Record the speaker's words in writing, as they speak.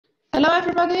Hello,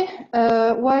 everybody.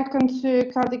 Welcome to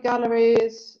Cardi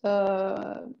Gallery's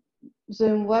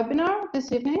Zoom webinar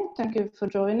this evening. Thank you for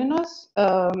joining us.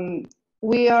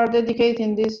 We are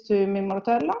dedicating this to Mimmo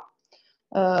Rotella,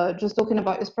 just talking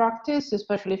about his practice,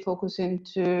 especially focusing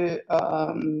to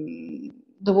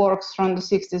the works from the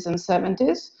 60s and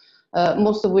 70s,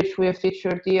 most of which we have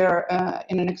featured here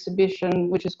in an exhibition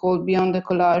which is called Beyond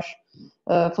Décollage,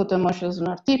 Photo Emulsions and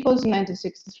Artypos,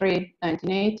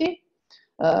 1963-1980.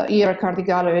 Here at Cardi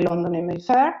Gallery, London in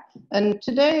Mayfair. And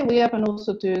today we happen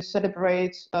also to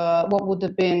celebrate what would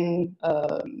have been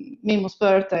Mimmo's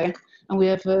birthday, and we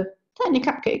have a tiny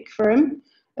cupcake for him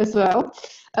as well.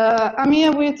 I'm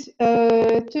here with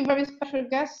two very special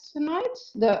guests tonight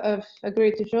that have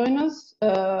agreed to join us.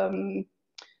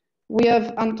 We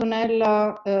have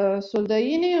Antonella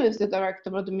Soldaini, who is the director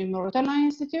of the Mimmo Rotella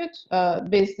Institute,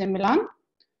 based in Milan.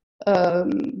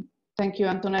 Thank you,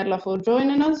 Antonella, for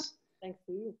joining us. Thanks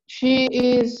to you. She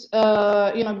is,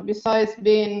 besides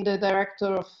being the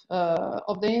director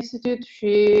of the Institute,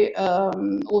 she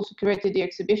also curated the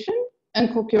exhibition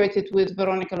and co-curated with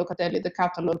Veronica Locatelli the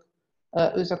catalogue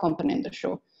who's accompanying the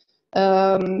show.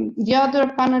 The other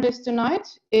panelist tonight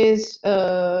is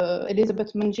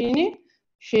Elizabeth Mangini.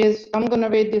 I'm going to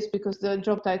read this because the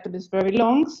job title is very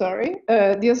long, sorry.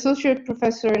 The Associate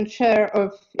Professor and Chair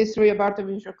of History of Art and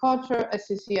Visual Culture at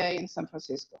CCA in San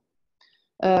Francisco.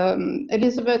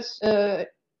 Elizabeth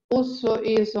also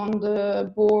is on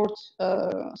the board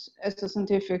as a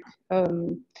scientific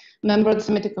member of the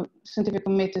scientific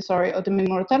committee, of the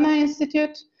Mimmo Rotella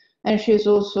Institute, and she's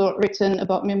also written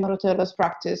about Mimmo Rotella's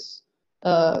practice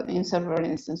in several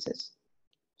instances.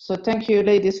 So thank you,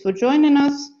 ladies, for joining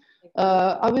us.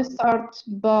 I will start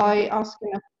by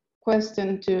asking a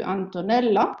question to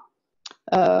Antonella.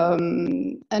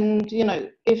 And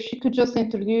if she could just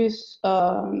introduce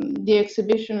the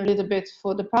exhibition a little bit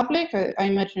for the public. I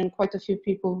imagine quite a few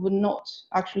people would not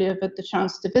actually have had the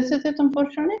chance to visit it,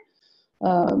 unfortunately,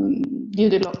 due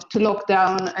to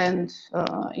lockdown and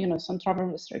some travel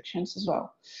restrictions as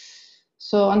well.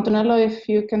 So Antonella, if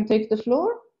you can take the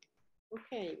floor.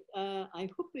 Okay, I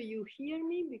hope you hear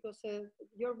me because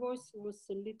your voice was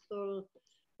a little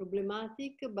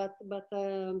problematic, but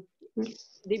the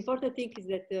important thing is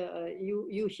that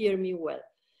you hear me well.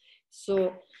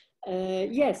 So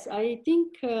yes, I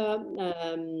think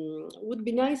would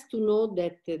be nice to know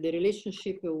that the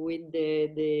relationship with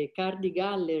the Cardi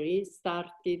Gallery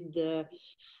started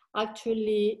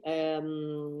actually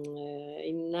in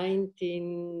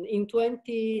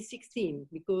 2016,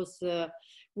 because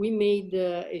we made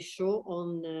a show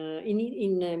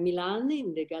in Milan,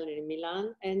 in the gallery in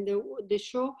Milan, and the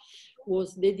show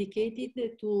was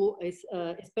dedicated to a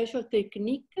special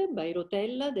technique by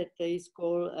Rotella that is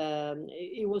called,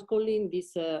 he was calling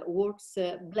these works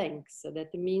blanks.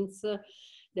 That means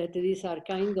that these are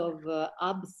kind of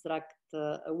abstract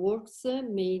works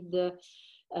made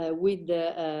with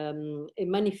a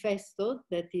manifesto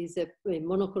that is a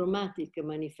monochromatic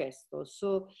manifesto.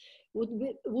 So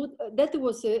that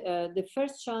was the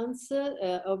first chance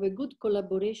of a good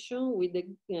collaboration with a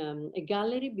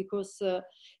gallery, because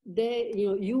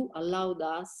you allowed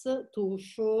us to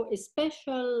show a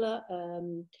special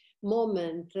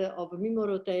moment of Mimmo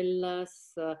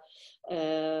Rotella's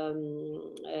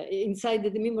inside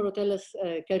the Mimmo Rotella's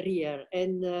career,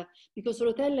 and because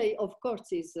Rotella, of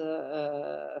course, is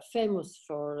famous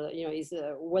for is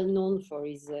well known for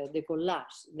his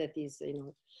décollage. That is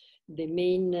the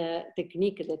main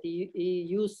technique that he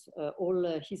used all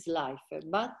his life.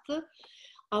 But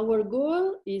our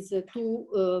goal is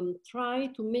to try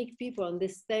to make people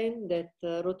understand that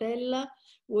Rotella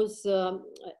was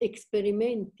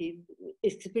experimenting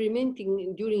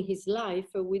during his life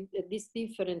with these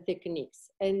different techniques.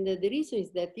 And the reason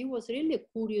is that he was really a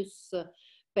curious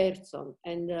person.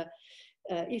 And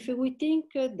if we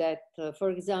think that, for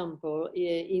example,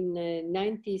 in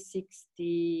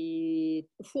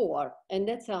 1964, and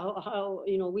that's how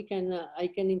I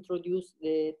can introduce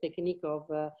the technique of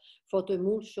photo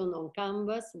emulsion on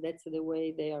canvas. That's the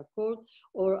way they are called,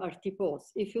 or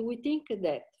artypos. If we think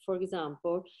that, for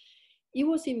example, he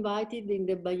was invited in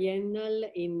the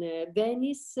Biennale in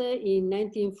Venice in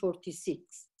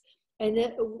 1946. And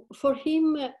for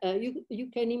him, you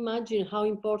can imagine how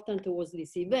important was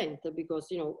this event, because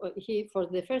he, for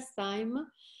the first time,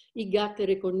 he got a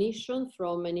recognition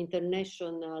from an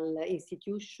international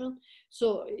institution.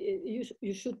 So you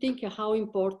should think how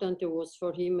important it was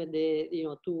for him,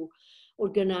 to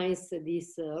organize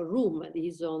this room.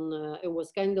 It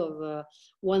was kind of a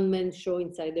one-man show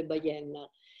inside the Biennale.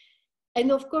 And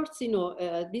of course, you know,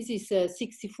 this is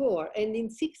 64, and in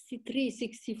 63,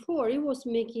 64, he was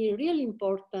making really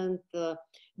important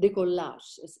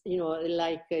décollage, you know,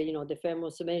 like, you know, the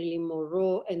famous Marilyn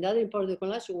Monroe and other important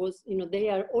décollage was, you know, they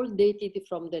are all dated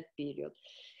from that period.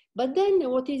 But then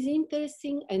what is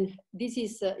interesting, and this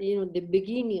is, you know, the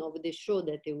beginning of the show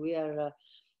that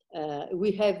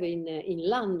we have in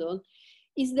London,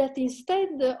 is that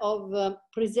instead of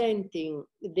presenting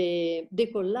the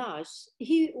décollage,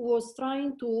 he was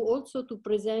trying to also to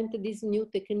present this new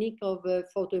technique of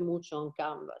photo emulsion on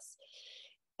canvas.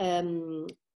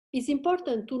 It's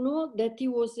important to know that he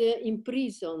was in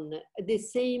prison the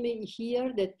same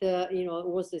year that, you know,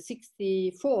 was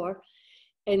 64,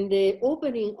 and the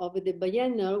opening of the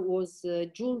biennial was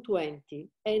June 20.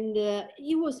 And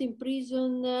he was in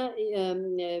prison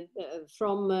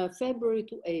from February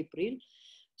to April.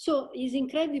 So it's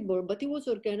incredible, but he was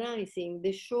organizing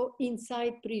the show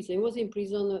inside prison. He was in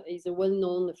prison, is well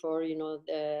known for, you know,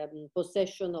 the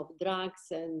possession of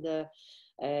drugs and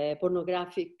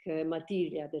pornographic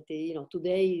material that, you know,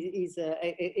 today is,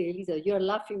 Elisa, you're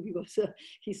laughing because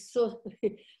he's so,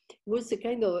 was a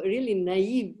kind of really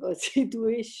naive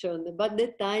situation. But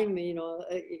that time, you know,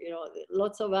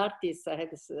 lots of artists had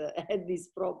this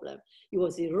problem. He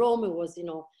was in Rome, it was, you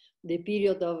know, the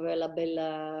period of La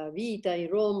Bella Vita in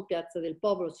Rome, Piazza del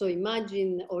Popolo. So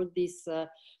imagine all this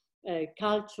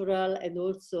cultural and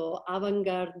also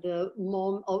avant-garde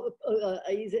moment.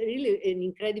 Is really an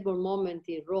incredible moment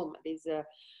in Rome. There's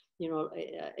you know,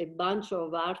 a bunch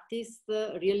of artists,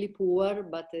 really poor,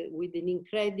 but with an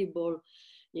incredible,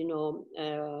 you know,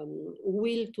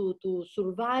 will to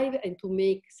survive and to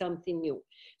make something new.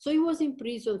 So he was in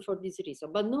prison for this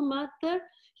reason, but no matter,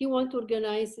 he wanted to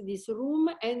organize this room,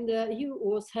 and he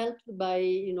was helped by,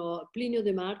 you know, Plinio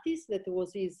de Martis, that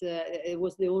was his,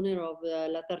 was the owner of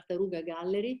La Tartaruga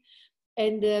Gallery,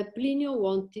 and Plinio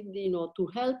wanted, you know, to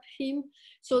help him.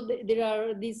 So there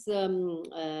are these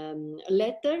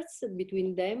letters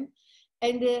between them,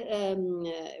 and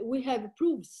we have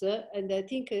proofs, and I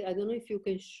think, I don't know if you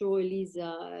can show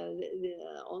Elisa,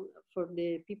 for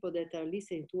the people that are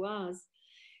listening to us.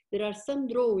 There are some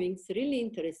drawings really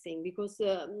interesting because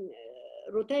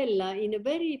Rotella, in a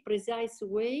very precise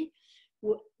way,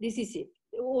 this is it.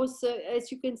 Was, as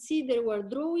you can see, there were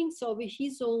drawings of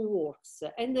his own works,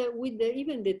 and with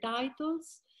even the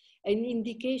titles, an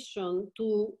indication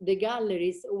to the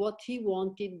galleries what he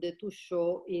wanted to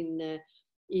show in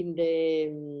the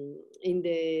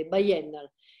biennial.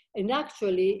 And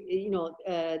actually, you know,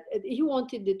 he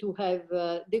wanted to have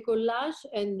décollage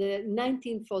and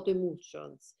 19 photo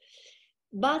emulsions.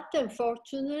 But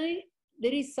unfortunately,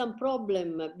 there is some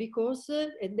problem because,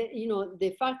 you know,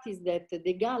 the fact is that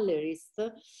the gallerist,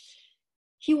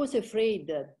 he was afraid.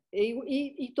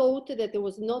 He thought that it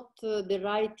was not the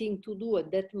right thing to do at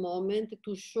that moment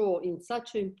to show in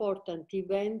such an important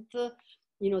event,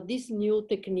 you know, this new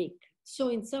technique. So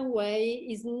in some way,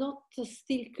 it's not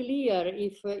still clear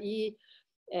if he,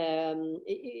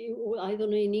 I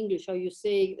don't know in English how you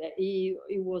say, he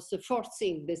was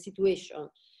forcing the situation.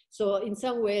 So in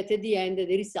some way, at the end, the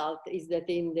result is that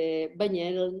in the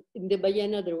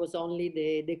biennial there was only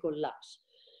the décollage.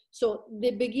 So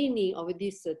the beginning of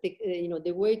this, you know,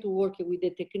 the way to work with the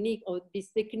technique of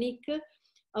this technique,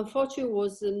 unfortunately,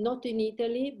 was not in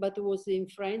Italy, but was in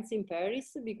France, in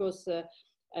Paris, because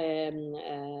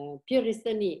Pierre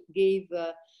Restany gave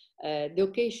the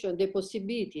occasion, the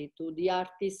possibility to the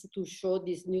artists to show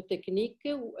this new technique,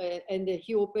 and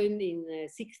he opened in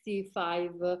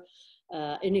 65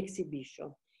 an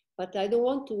exhibition. But I don't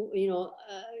want to, you know,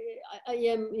 I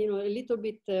am, you know, a little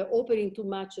bit opening too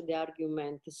much the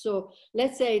argument. So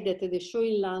let's say that the show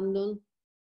in London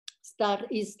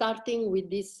is starting with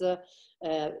this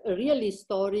really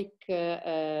historic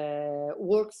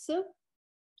works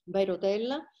by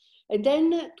Rotella, and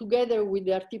then together with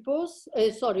the artypos,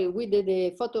 with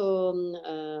the photo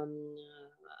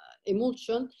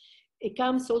emulsion, it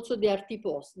comes also the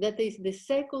artypos. That is the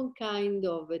second kind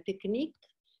of technique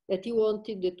that he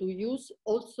wanted to use.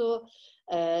 Also,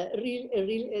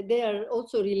 they are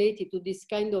also related to this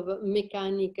kind of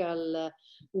mechanical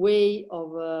way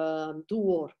of to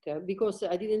work, because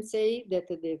I didn't say that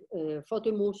the photo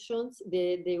emulsions,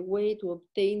 the way to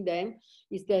obtain them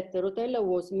is that Rotella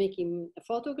was making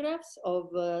photographs of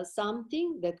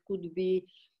something that could be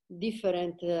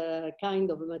different kind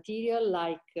of material,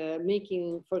 like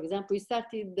making, for example, he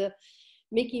started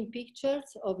making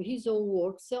pictures of his own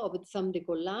works, of some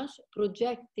décollage,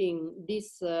 projecting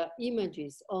these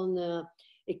images on a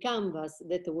canvas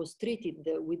that was treated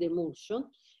with emulsion.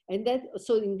 And that,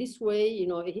 so in this way, you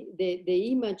know,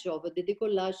 the image of the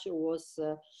décollage was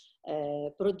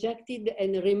projected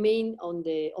and remain on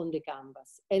the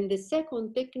canvas. And the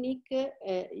second technique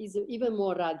is even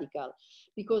more radical,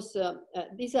 because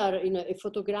these are a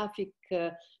photographic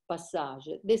passage.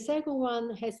 The second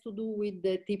one has to do with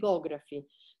the typography.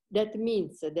 That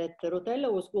means that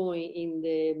Rotella was going in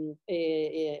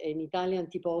an Italian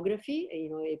typography,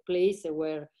 a place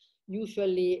where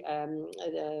usually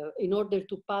in order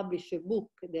to publish a book,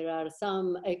 there are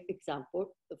some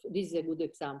examples. This is a good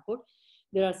example.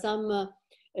 There are some,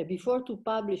 before to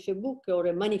publish a book or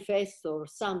a manifesto or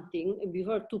something,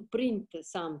 before to print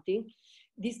something,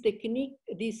 this technique,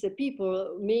 these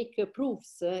people make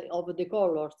proofs of the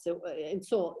colors. And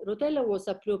so Rotella was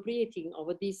appropriating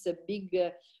of this big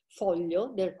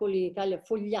foglio, they're called in Italian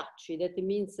fogliacci, that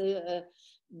means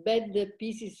bad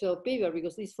pieces of paper,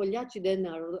 because these fogliacci then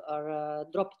are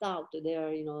dropped out, they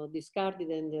are discarded,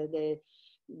 and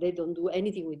they don't do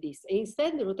anything with this.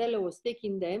 Instead, Rotella was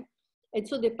taking them. And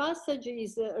so the passage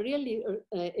is really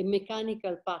a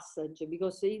mechanical passage,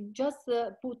 because he just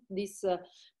put this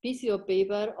piece of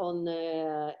paper on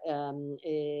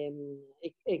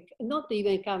not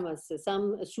even a canvas,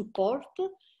 some support,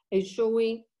 and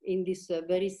showing in this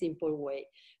very simple way.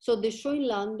 So the show in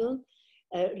London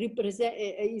is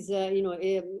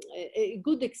a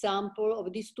good example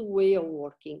of these two ways of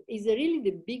working. It's really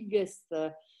the biggest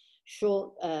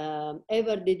show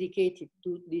ever dedicated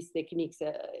to these techniques.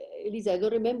 Elisa, I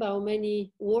don't remember how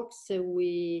many works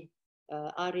we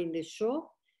are in the show.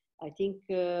 I think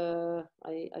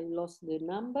I lost the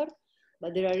number,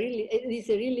 but there are really, it is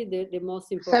really the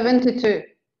most important. 72.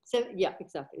 Yeah,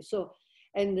 exactly. So,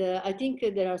 and I think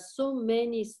there are so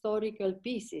many historical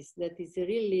pieces that is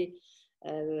really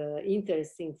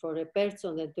interesting for a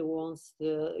person that wants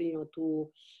to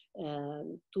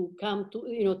come to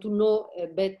to know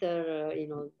better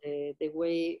the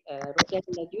way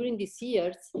Rotella during these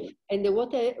years. And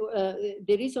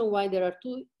the reason why there are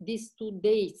these two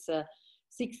dates,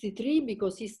 63,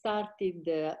 because he started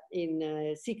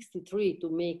in 63 to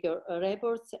make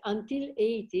reports, until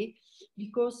 80,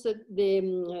 because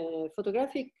the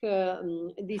photographic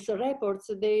these reports,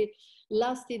 they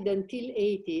lasted until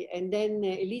 80, and then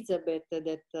Elizabeth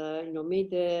that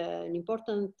made an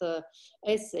important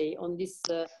essay on this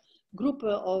group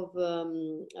of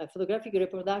photographic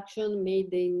reproduction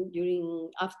made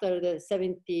after the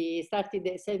 70, started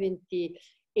at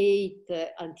 78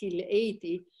 until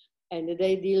 80, and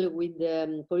they deal with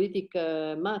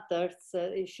political matters.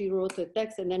 She wrote a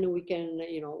text, and then we can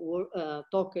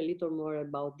talk a little more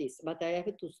about this. But I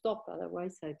have to stop,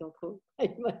 otherwise I talk by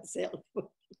myself.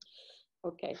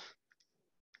 Okay.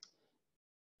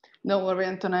 Don't worry,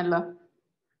 Antonella.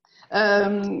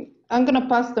 I'm going to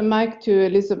pass the mic to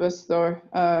Elizabeth, though.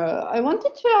 I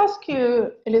wanted to ask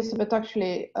you, Elizabeth,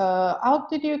 actually, how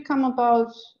did you come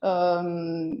about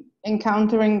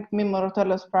encountering Mimmo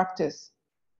Rotella's practice?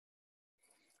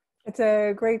 It's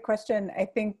a great question. I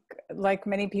think, like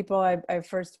many people, I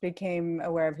first became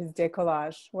aware of his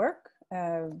décollage work,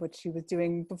 which he was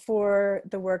doing before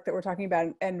the work that we're talking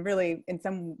about, and really, in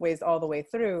some ways, all the way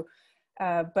through.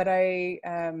 But I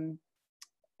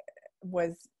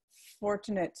was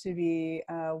fortunate to be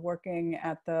working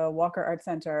at the Walker Art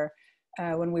Center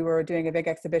when we were doing a big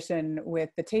exhibition with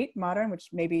the Tate Modern, which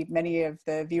maybe many of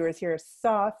the viewers here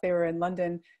saw if they were in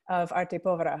London, of Arte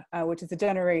Povera, which is a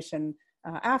generation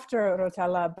after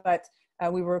Rotella, but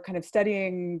we were kind of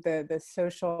studying the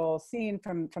social scene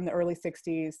from the early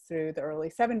 60s through the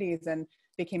early 70s, and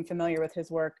became familiar with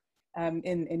his work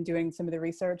in doing some of the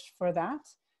research for that.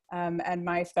 And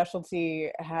my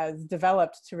specialty has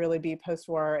developed to really be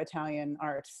post-war Italian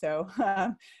art. So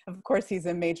of course, he's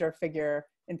a major figure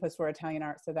in post-war Italian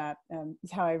art. So that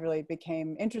is how I really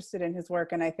became interested in his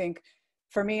work. And I think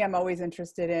for me, I'm always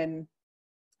interested in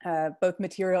both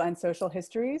material and social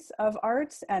histories of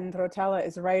art. And Rotella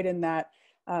is right in that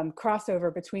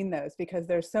crossover between those, because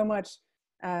there's so much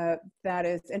that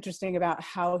is interesting about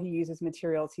how he uses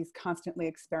materials. He's constantly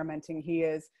experimenting. He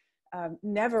is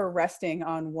never resting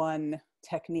on one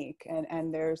technique.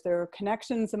 And there are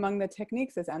connections among the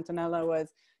techniques, as Antonella was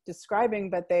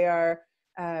describing, but they are,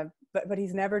 but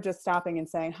he's never just stopping and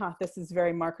saying, this is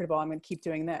very marketable, I'm going to keep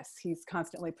doing this. He's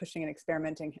constantly pushing and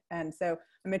experimenting. And so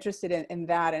I'm interested in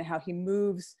that, and how he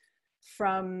moves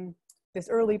from this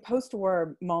early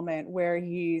post-war moment where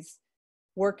he's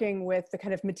working with the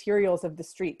kind of materials of the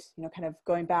street, kind of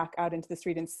going back out into the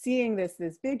street and seeing this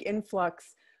big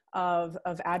influx of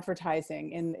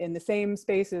advertising in the same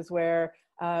spaces where,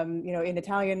 in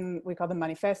Italian, we call them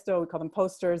manifesto, we call them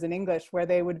posters in English, where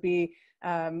they would be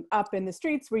up in the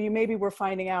streets, where you maybe were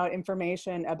finding out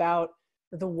information about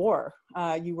the war.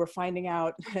 You were finding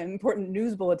out important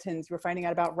news bulletins, you were finding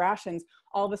out about rations,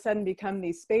 all of a sudden become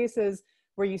these spaces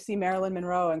where you see Marilyn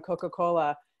Monroe and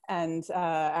Coca-Cola and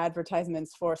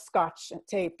advertisements for Scotch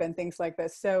tape and things like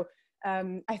this. So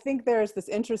I think there's this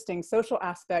interesting social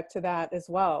aspect to that as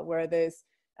well, where there's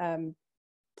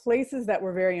places that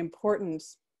were very important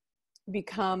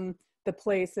become the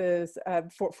places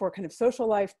for kind of social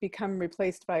life become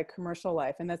replaced by commercial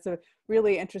life. And that's a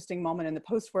really interesting moment in the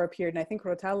post-war period. And I think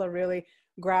Rotella really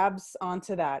grabs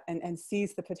onto that and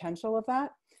sees the potential of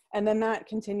that. And then that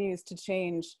continues to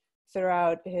change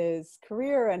throughout his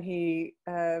career. And he,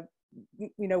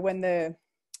 you know, when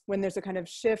there's a kind of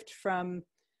shift from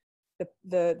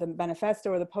the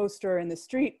manifesto or the poster in the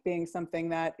street being something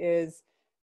that is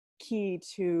key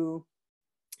to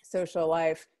social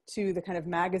life, to the kind of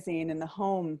magazine and the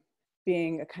home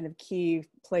being a kind of key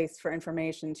place for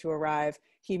information to arrive,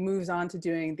 he moves on to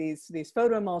doing these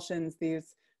photo emulsions,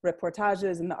 these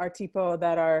reportages and the artypos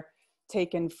that are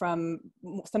taken from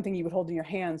something you would hold in your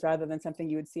hands rather than something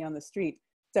you would see on the street.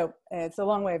 So it's a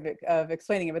long way of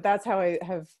explaining it, but that's how I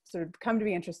have sort of come to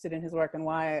be interested in his work and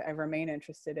why I remain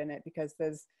interested in it, because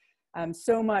there's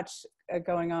so much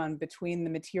going on between the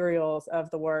materials of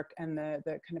the work and the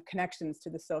kind of connections to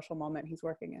the social moment he's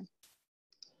working in.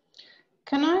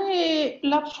 Can I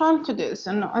latch on to this?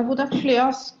 And I would actually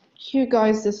ask you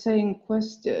guys the same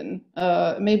question.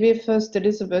 Maybe first,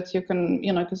 Elizabeth, you can,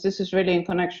 you know, because this is really in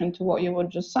connection to what you were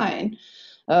just saying.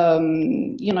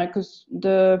 You know, because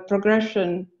the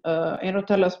progression in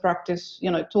Rotella's practice,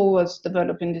 you know, towards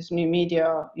developing this new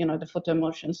media, you know, the photo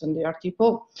emulsions and the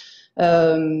artypos.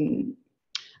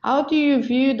 How do you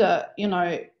view that, you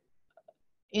know,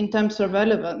 in terms of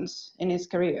relevance in his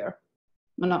career?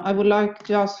 And I would like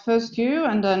to ask first you,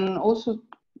 and then also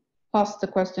pass the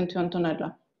question to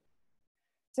Antonella.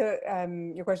 So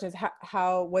your question is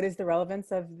what is the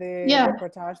relevance of the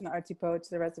reportage and the artypos to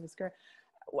the rest of his career?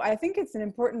 I think it's an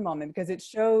important moment because it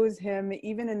shows him,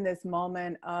 even in this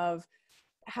moment of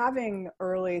having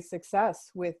early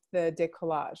success with the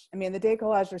décollage. I mean, the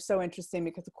décollage are so interesting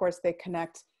because, of course, they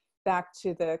connect back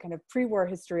to the kind of pre-war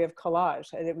history of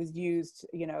collage. And it was used,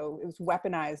 you know, it was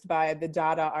weaponized by the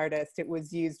Dada artist. It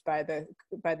was used by the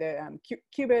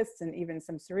Cubists and even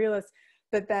some surrealists.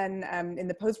 But then in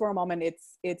the post-war moment,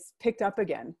 it's picked up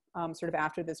again, sort of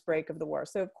after this break of the war.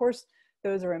 So of course,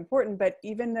 those are important. But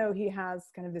even though he has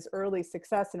kind of this early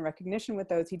success and recognition with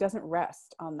those, he doesn't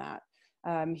rest on that.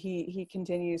 He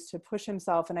continues to push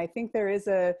himself, and I think there is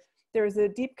a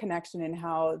deep connection in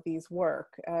how these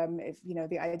work. If you know,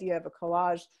 the idea of a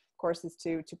collage, of course, is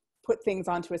to put things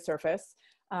onto a surface,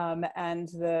 and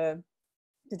the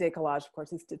décollage, of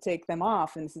course, is to take them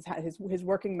off, and this is his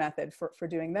working method for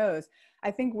doing those. I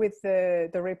think with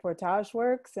the reportage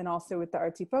works and also with the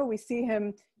artypos, we see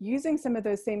him using some of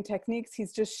those same techniques.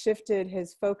 He's just shifted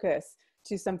his focus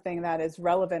to something that is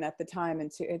relevant at the time and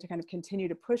to kind of continue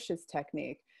to push his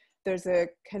technique. There's a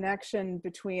connection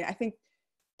between, I think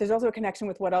there's also a connection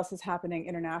with what else is happening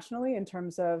internationally in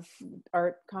terms of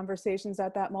art conversations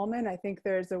at that moment. I think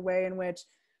there's a way in which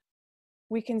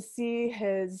we can see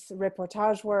his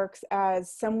reportage works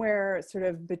as somewhere sort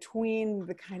of between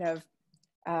the kind of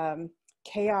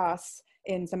chaos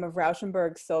in some of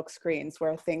Rauschenberg's silk screens,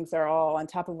 where things are all on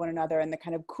top of one another, and the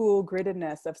kind of cool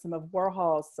griddedness of some of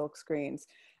Warhol's silk screens.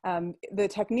 The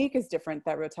technique is different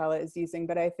that Rotella is using,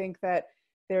 but I think that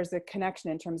there's a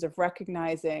connection in terms of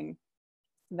recognizing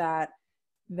that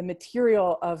the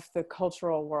material of the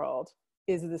cultural world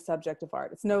is the subject of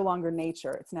art. It's no longer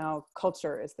nature, it's now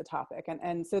culture is the topic.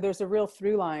 And so there's a real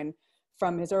through line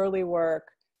from his early work,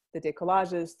 the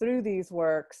décollages, through these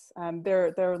works.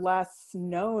 They're less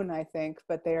known, I think,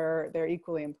 but they're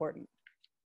equally important.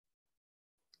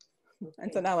 Okay.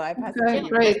 Antonella, I pass it to you.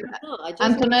 Great. No,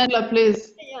 Antonella,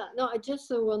 please. Yeah, no, I just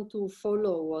want to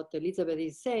follow what Elizabeth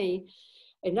is saying.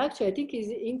 And actually, I think it's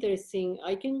interesting.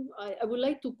 I would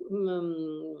like to,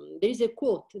 there is a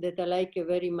quote that I like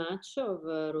very much of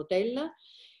Rotella,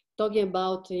 talking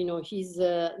about, you know, his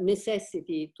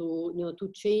necessity to, you know,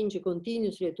 to change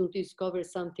continuously, to discover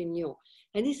something new.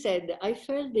 And he said, I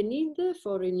felt the need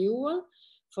for renewal,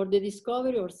 for the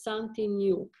discovery of something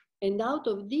new. And out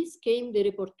of this came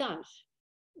the reportage.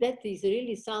 That is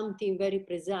really something very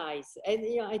precise. And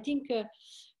you know, I think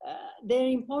they're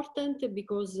important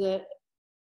because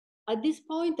at this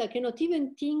point, I cannot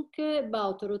even think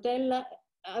about Rotella.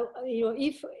 You know,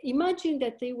 if imagine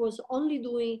that he was only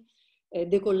doing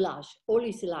décollage all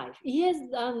his life. He has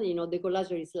done, you know,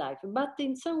 décollage all his life, but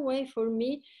in some way, for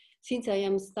me, since I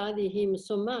am studying him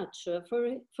so much,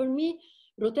 for me,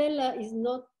 Rotella is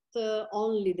not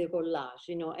only the collage,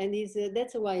 and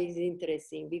that's why it's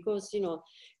interesting, because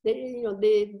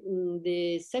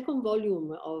the second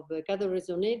volume of Cadre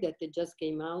Raisonné that just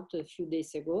came out a few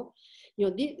days ago,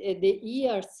 the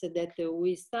years that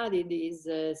we studied is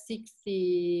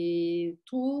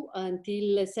 62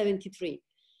 until 73.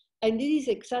 And this is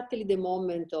exactly the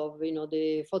moment of,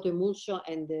 the photo emulsion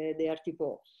and the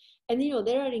artypos. And,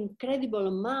 there are incredible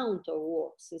amount of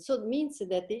works. So it means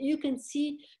that you can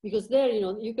see, because there,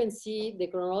 you can see the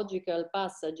chronological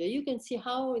passage. You can see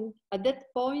how at that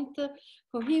point,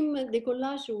 for him, the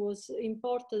collage was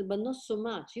important, but not so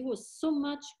much. He was so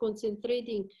much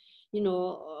concentrating,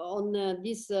 on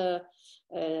this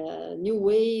new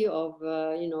way of,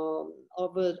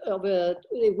 of a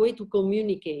way to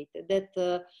communicate,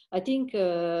 that I think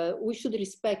we should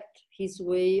respect his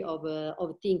way of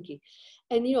thinking.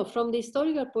 And, from the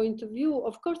historical point of view,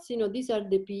 of course, these are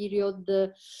the period, as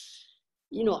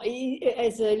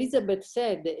Elizabeth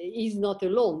said, he's not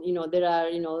alone. There are,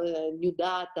 new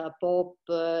data, pop,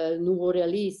 new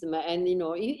realism, and,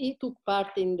 he took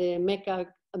part in the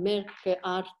Merck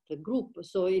art group.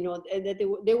 So, that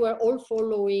they were all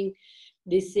following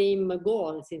the same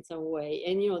goals in some way.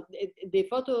 And, the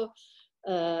photo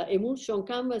emulsion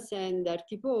canvas and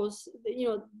artypos,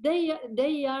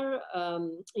 they are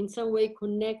in some way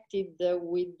connected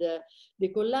with the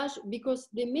collage, because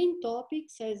the main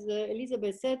topics, as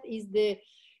Elizabeth said, is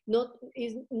not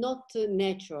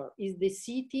nature, is the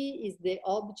city, is the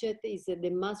object, is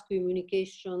the mass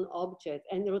communication object.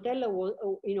 And Rotella was,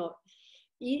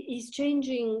 is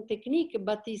changing technique,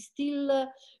 but he's still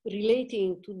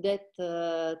relating to that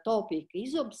topic.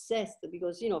 He's obsessed,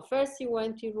 because, first he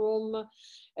went in Rome,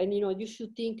 and, you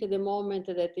should think at the moment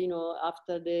that,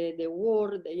 after the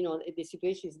war, the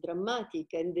situation is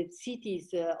dramatic, and the city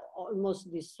is almost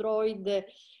destroyed,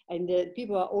 and the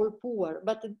people are all poor.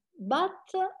 But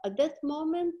at that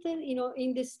moment,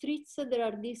 in the streets, there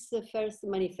are these first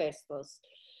manifestos.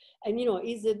 And,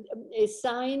 is a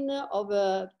sign of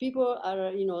people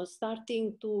are,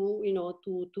 starting to,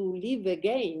 to live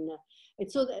again.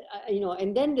 And so,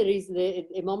 and then there is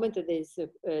a moment that there is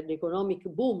the economic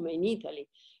boom in Italy.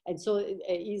 And so it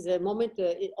is a moment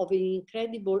of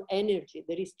incredible energy.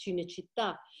 There is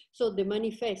Cinecittà. So the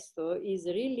manifesto is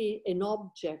really an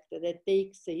object that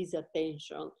takes his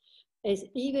attention. As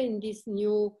even this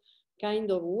new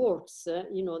kind of works,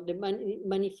 the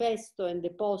manifesto and the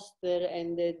poster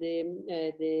and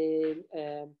the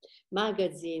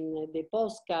magazine, the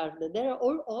postcard, they are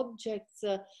all objects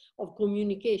of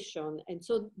communication. And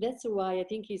so that's why I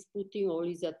think he's putting all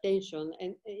his attention.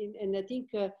 And I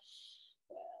think,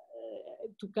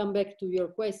 to come back to your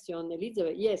question,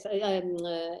 Elizabeth, yes,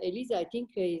 Elisa, I think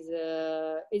is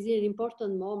an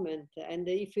important moment. And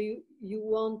if you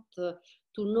want to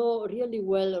know really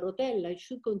well Rotella, I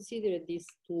should consider this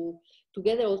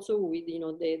together also with,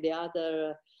 the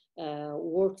other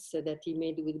works that he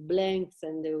made with blanks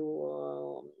and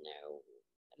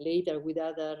later with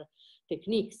other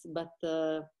techniques. But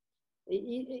Rotella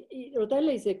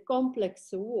is a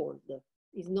complex world.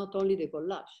 It's not only the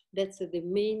collage. That's the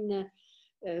main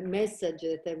message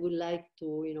that I would like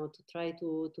to, to try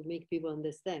to make people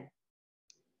understand.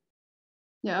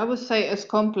 Yeah, I would say as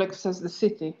complex as the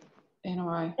city, in a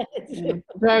way.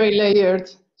 Very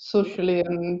layered socially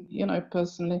and,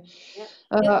 personally. Yeah.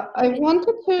 I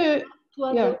wanted to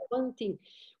add one thing.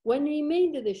 When he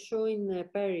made the show in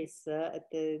Paris at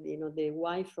the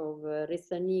wife of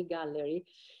Cardi Gallery,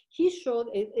 he showed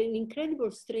an incredible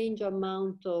strange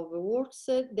amount of works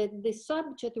that the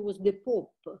subject was the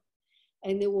Pope,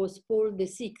 and it was Paul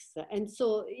VI. And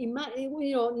so,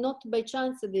 not by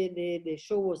chance the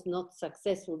show was not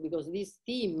successful, because this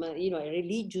theme, a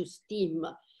religious theme,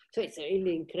 so it's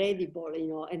really incredible,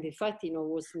 and the fact,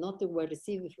 was not well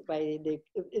received by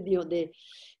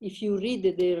if you read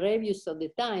the reviews of the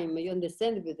time, you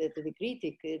understand that the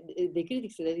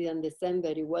critics didn't understand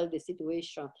very well the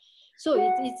situation. So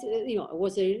it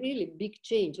was a really big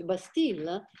change, but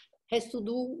still has to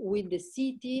do with the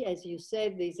city, as you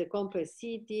said, there is a complex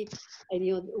city, and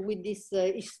with this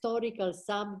historical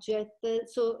subject.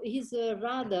 So his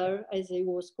radar, as he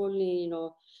was calling,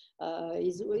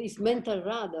 his mental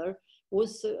radar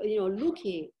was,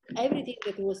 looking everything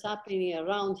that was happening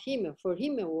around him. For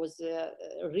him, it was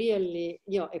really,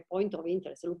 a point of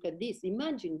interest. Look at this.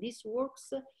 Imagine these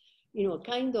works,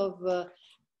 kind of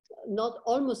not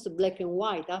almost black and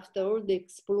white after all the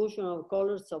explosion of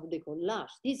colors of the collage.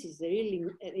 This is really,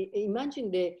 imagine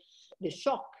the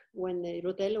shock when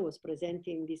Rotella was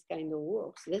presenting this kind of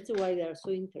works. That's why they are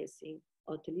so interesting,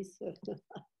 or at least I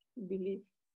believe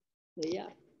they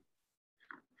are.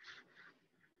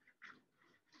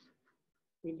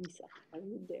 Elisa, are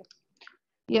you there?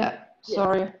 Yeah,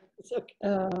 sorry. It's okay.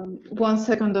 1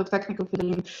 second of technical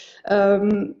feeling.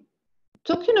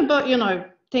 Talking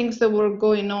about, things that were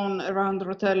going on around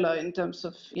Rotella in terms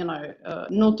of,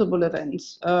 notable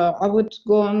events, I would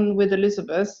go on with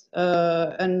Elizabeth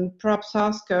and perhaps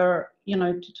ask her,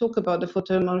 to talk about the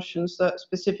photo emulsions that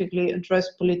specifically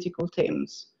address political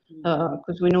themes.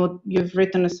 Because we know you've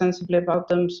written extensively about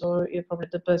them, so you're probably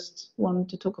the best one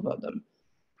to talk about them.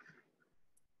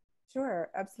 Sure,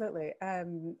 absolutely.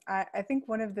 I think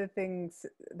one of the things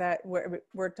that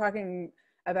we're talking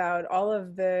about all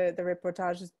of the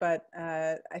reportages, but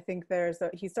I think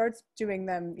he starts doing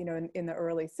them, in the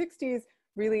early 60s,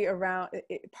 really around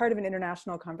part of an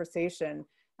international conversation.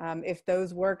 If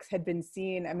those works had been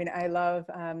seen, I mean, I love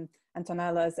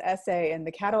Antonella's essay in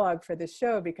the catalog for this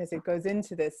show because it goes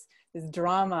into this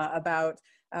drama about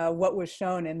what was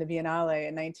shown in the Biennale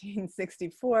in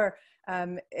 1964.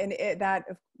 And that,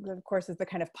 of course, is the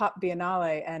kind of pop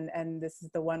Biennale, and this is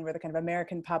the one where the kind of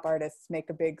American pop artists make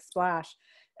a big splash.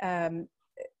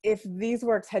 If these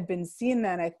works had been seen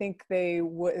then, I think the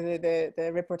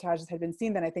reportages had been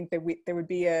seen then, I think that there would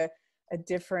be a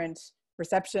different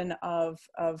reception of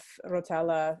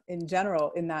Rotella in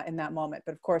general in that moment.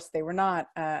 But of course they were not,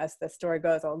 as the story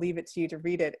goes. I'll leave it to you to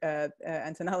read it,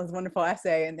 Antonella's wonderful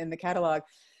essay in the catalog.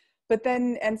 But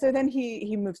then, so then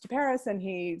he moves to Paris, and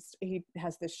he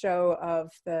has this show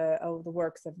of the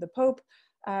works of the Pope,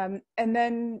 and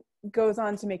then goes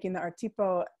on to making the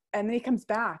artypos, and then he comes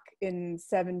back in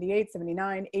 78,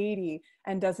 79, 80,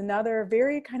 and does another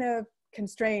very kind of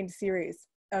constrained series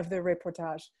of the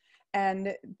reportage.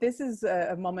 And this is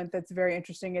a moment that's very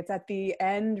interesting. It's at the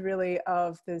end, really,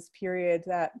 of this period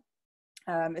that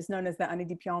is known as the Anni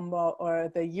di Piombo,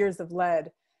 or the Years of Lead,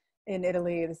 in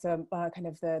Italy. It's kind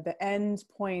of the end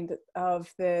point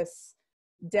of this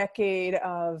decade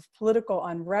of political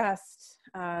unrest.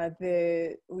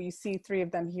 We see three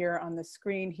of them here on the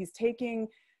screen. He's taking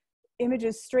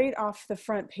images straight off the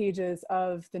front pages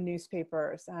of the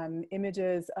newspapers,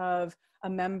 images of a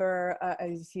member,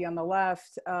 as you see on the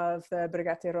left, of the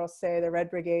Brigate Rosse, the Red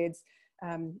Brigades,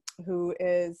 who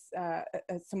is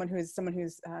someone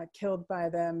who's killed by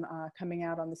them, coming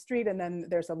out on the street. And then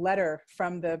there's a letter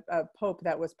from the Pope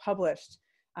that was published,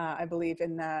 I believe,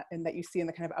 in that you see in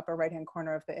the kind of upper right-hand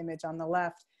corner of the image on the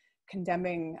left,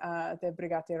 condemning the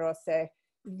Brigate Rosse.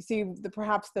 You see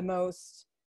perhaps the most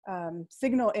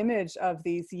signal image of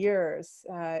these years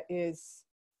is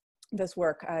this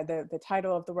work. The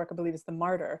title of the work, I believe, is The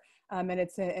Martyr. And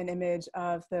it's an image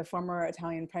of the former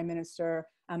Italian Prime Minister,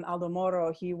 Aldo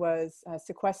Moro. He was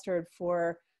sequestered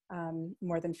for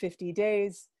more than 50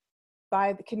 days,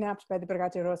 kidnapped by the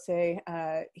Brigate Rosse.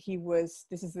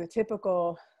 This is the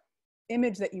typical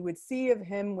image that you would see of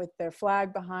him with their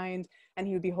flag behind, and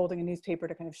he would be holding a newspaper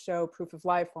to kind of show proof of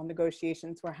life while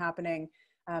negotiations were happening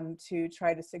to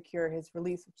try to secure his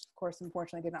release, which of course,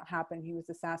 unfortunately, did not happen. He was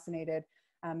assassinated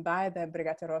by the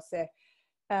Brigate Rosse.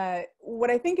 What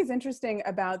I think is interesting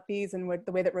about these and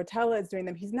the way that Rotella is doing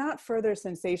them, he's not further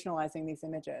sensationalizing these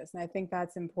images. And I think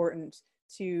that's important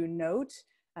to note.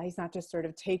 He's not just sort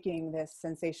of taking this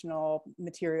sensational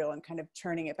material and kind of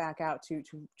churning it back out to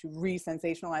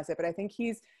re-sensationalize it. But I think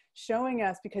he's showing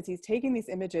us, because he's taking these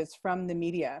images from the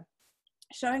media,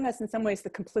 showing us in some ways the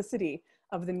complicity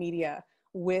of the media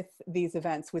with these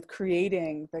events, with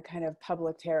creating the kind of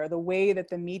public terror, the way that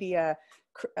the media,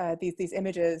 these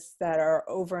images that are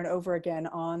over and over again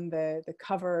on the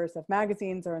covers of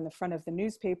magazines or in the front of the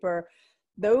newspaper,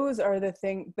 those are the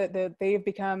things that they've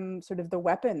become sort of the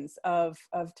weapons of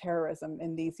terrorism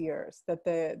in these years, that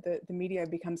the media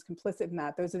becomes complicit in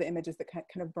that. Those are the images that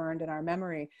kind of burned in our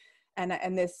memory.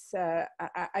 And this,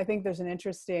 I think there's an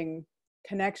interesting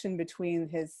connection between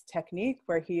his technique,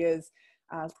 where he is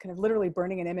kind of literally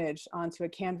burning an image onto a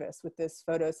canvas with this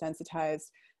photosensitized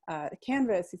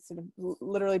canvas. He's sort of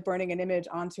literally burning an image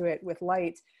onto it with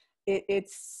light.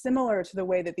 It's similar to the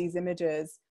way that these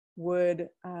images would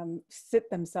sit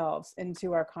themselves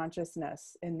into our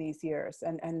consciousness in these years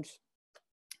and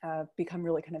become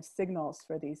really kind of signals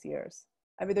for these years.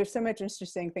 I mean, there's so much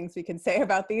interesting things we can say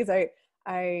about these.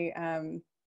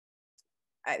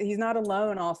 He's not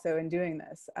alone also in doing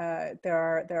this.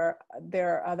 There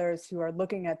are others who are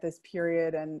looking at this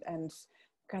period and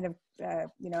kind of,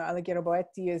 Alighiero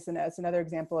Boetti is another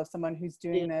example of someone who's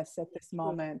doing this at this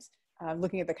moment,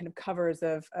 looking at the kind of covers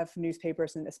of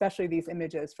newspapers, and especially these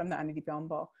images from the Anni di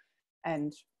Piombo,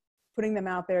 and putting them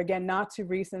out there, again, not to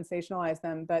re-sensationalize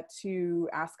them, but to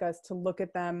ask us to look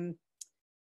at them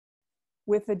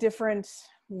with a different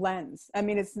lens. I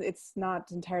mean, it's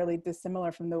not entirely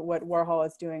dissimilar from what Warhol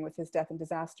is doing with his Death and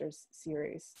Disasters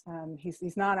series.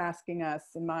 He's not asking us,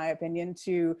 in my opinion,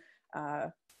 he's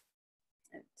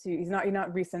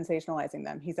not resensationalizing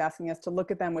them. He's asking us to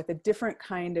look at them with a different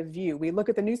kind of view. We look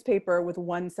at the newspaper with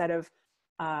one set of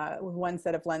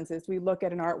lenses. We look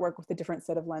at an artwork with a different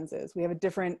set of lenses. We have a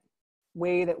different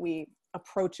way that we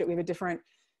approach it. We have a different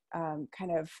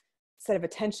kind of set of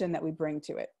attention that we bring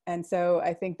to it. And so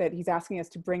I think that he's asking us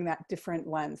to bring that different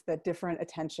lens, that different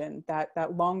attention, that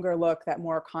longer look, that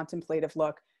more contemplative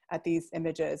look at these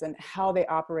images and how they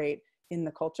operate in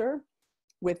the culture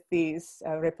with these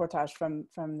reportage from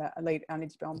the late Annie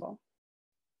di Piombo.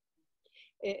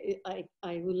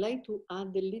 I would like to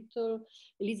add a little,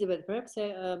 Elizabeth, perhaps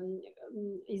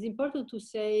it's important to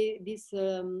say this,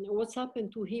 what's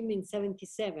happened to him in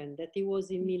 '77, that he was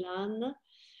in Milan,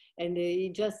 and he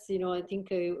just, I think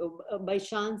by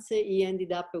chance he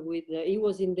ended up with, he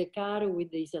was in the car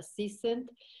with his assistant,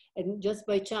 and just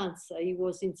by chance he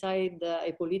was inside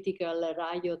a political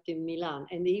riot in Milan,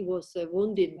 and he was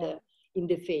wounded in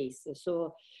the face.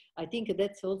 So I think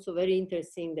that's also very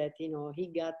interesting that, he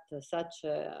got such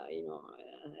a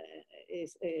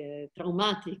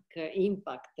traumatic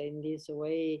impact in this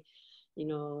way.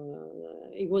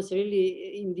 It was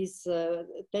really in this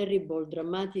terrible,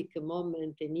 dramatic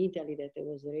moment in Italy that it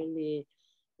was really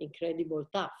incredible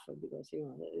tough, because,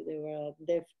 there were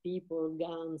deaf people,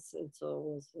 guns, and so it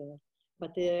was,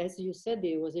 but as you said,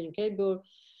 it was an incredible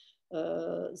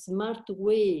smart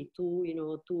way to,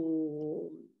 to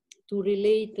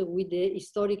relate with the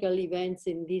historical events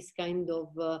in this kind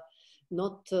of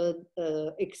not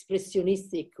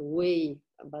expressionistic way,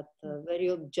 but very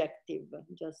objective,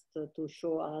 just to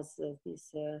show us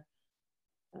these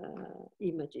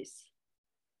images.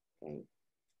 Okay.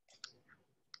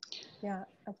 Yeah,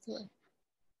 absolutely.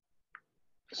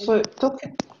 So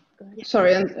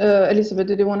sorry, and Elizabeth,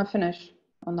 did you want to finish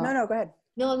or not? No, go ahead.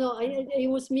 No, it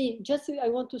was me. Just I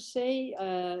want to say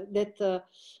that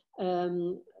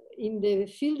in the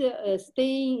field,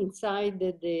 staying inside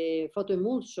the photo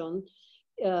emulsion,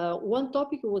 one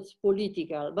topic was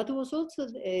political, but it was also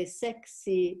a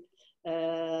sexy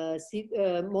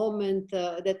moment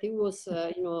that he was,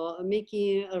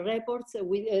 making reports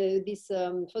with this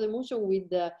photo emulsion with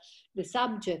the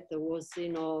subject was,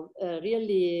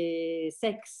 really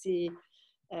sexy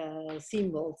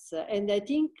symbols. And I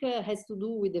think has to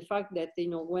do with the fact that,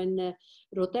 when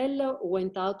Rotella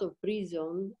went out of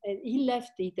prison, he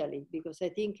left Italy, because I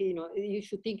think, you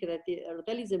should think that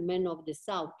Rotella is a man of the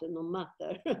South, no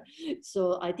matter.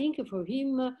 So I think for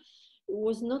him,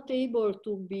 was not able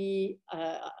to be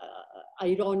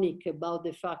ironic about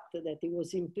the fact that he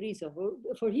was in prison.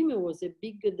 For him, it was a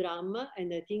big drama,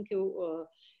 and I think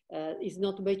it's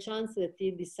not by chance that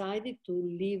he decided to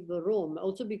leave Rome.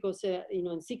 Also because,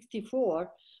 in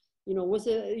 '64, was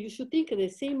you should think the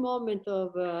same moment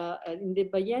of in the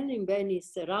Biennale in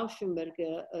Venice, Rauschenberg,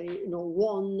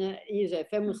 won, is a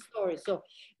famous story. So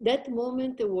that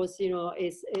moment was,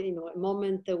 is a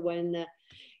moment when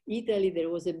Italy, there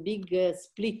was a big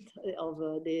split of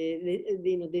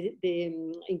the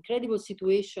incredible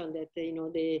situation that,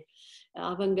 the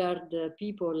avant-garde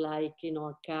people like,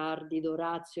 Cardi,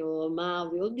 Dorazio,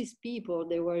 Maui, all these people,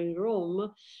 they were in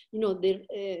Rome,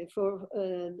 for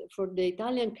the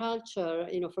Italian culture,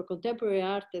 for contemporary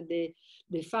art, the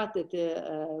fact that,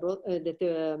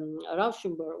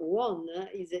 Rauschenberg won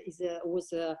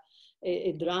was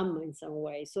a drama in some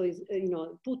way. So,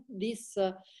 put this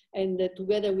and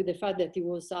together with the fact that he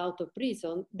was out of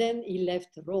prison, then he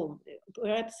left Rome.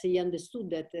 Perhaps he understood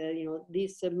that,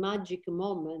 this magic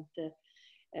moment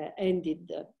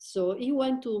ended. So he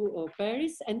went to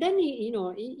Paris, and then he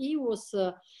was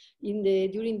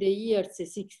during the years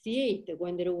 '68,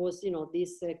 when there was,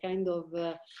 this kind of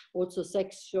also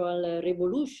sexual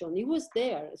revolution. He was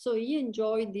there, so he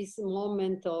enjoyed this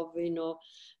moment of,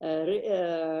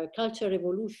 cultural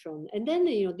revolution. And then,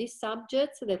 these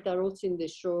subjects that are also in the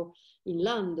show in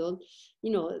London,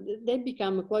 they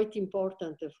become quite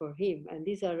important for him. And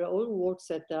these are all works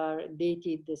that are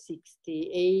dated 60,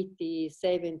 80,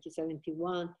 70,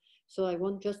 71. So I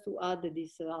want just to add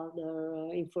this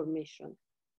other information.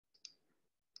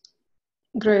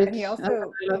 Great. And he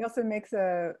also makes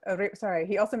a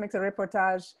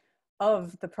reportage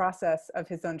of the process of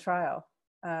his own trial.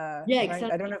 Yeah, right?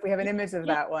 exactly. I don't know if we have an image of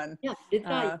that one. Yeah, the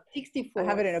trial, 64. I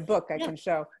have it in a book I can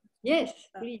show. Yes,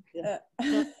 please.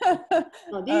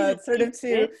 Sort of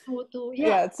to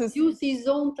use his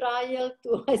own trial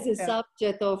as a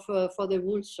subject of for the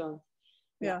emulsion.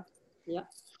 Yeah.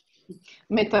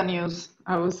 Meta news,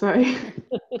 I would say.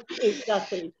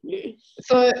 Exactly.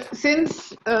 So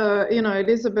since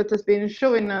Elizabeth has been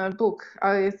showing a book,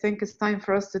 I think it's time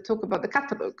for us to talk about the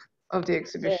catalog of the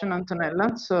exhibition,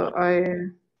 Antonella. So I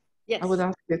would Yes.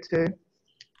 ask you to.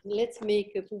 Let's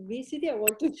make a publicity. I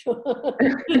want to show.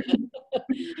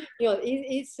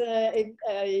 It's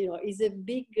it's a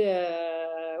big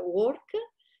work,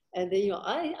 and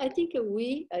I think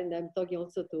we, and I'm talking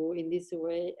also to in this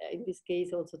way, in this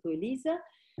case also to Elisa.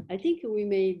 I think we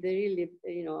made really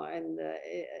and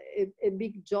a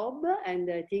big job, and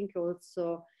I think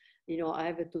also I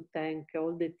have to thank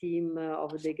all the team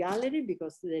of the gallery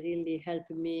because they really help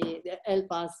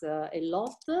us a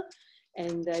lot.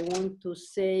 And I want to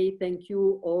say thank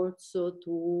you also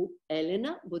to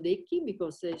Elena Bodecchi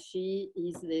because she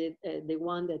is the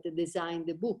one that designed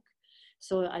the book.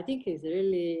 So I think it's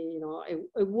really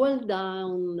a well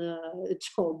done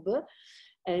job.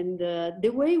 And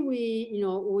the way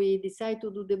we decide to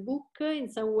do the book in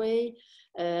some way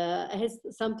has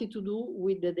something to do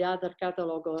with the other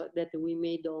catalog that we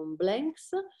made on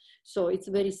blanks. So it's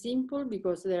very simple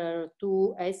because there are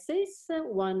two essays.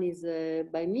 One is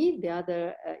by me, the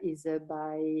other is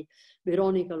by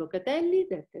Veronica Locatelli,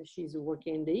 that she's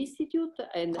working in the Institute,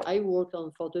 and I work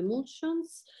on photo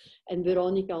emulsions, and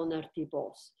Veronica on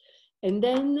artypos. And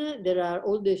then there are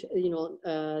all the,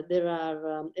 there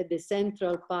are the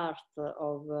central part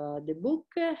of the book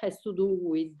has to do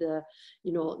with, there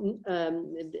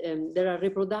are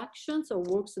reproductions of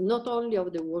works, not only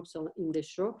of the works in the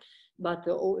show, but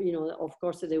of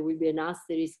course there will be an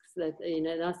asterisk that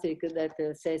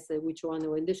says which one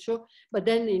were in the show. But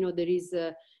then there is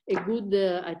a good,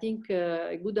 I think,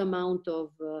 a good amount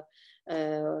of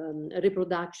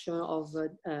reproduction of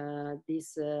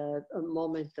this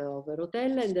moment of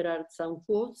Rotella, and there are some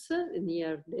quotes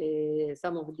near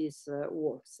some of these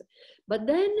works. But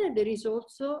then there is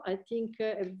also, I think,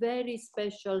 a very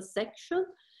special section.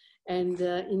 And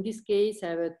in this case, I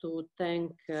have to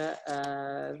thank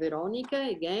Veronica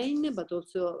again, but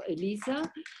also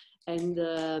Elisa, and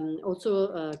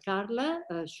also Carla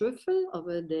Schöffel of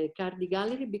the Cardi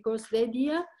Gallery, because the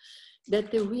idea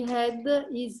that we had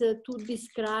is to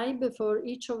describe for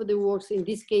each of the works, in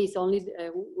this case only,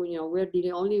 we're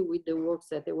dealing only with the works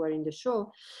that were in the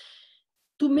show,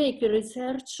 to make a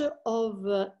research of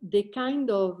the kind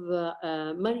of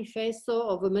manifesto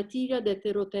of material that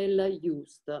Rotella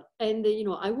used. And,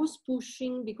 I was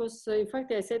pushing because, in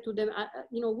fact, I said to them,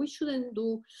 we shouldn't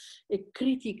do a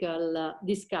critical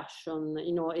discussion,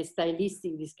 a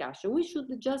stylistic discussion. We should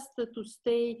just to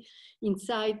stay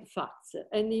inside facts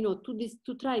and,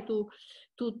 to try to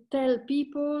tell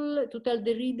people, to tell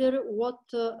the reader what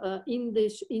in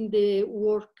the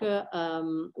work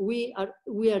we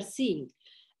are seeing.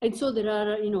 And so there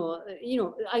are,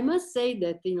 I must say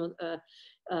that,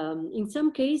 in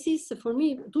some cases, for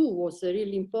me too, was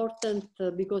really important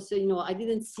because, I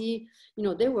didn't see,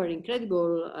 they were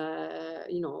incredible,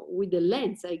 with the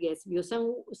lens, I guess, because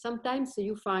sometimes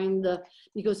you find,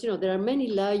 because, there are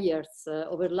many layers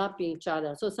overlapping each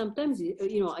other. So sometimes,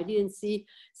 I didn't see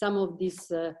some of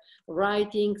these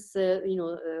writings,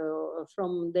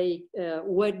 from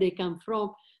where they come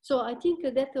from. So I think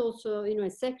that also, a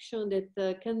section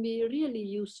that can be really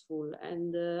useful,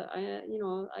 and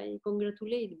I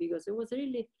congratulate because it was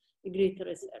really a great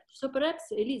research. So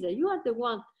perhaps, Elisa, you are the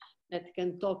one that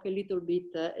can talk a little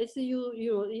bit. As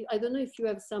I don't know if you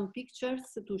have some pictures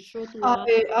to show to us.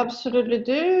 I absolutely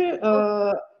do.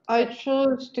 I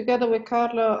chose together with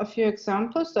Carla a few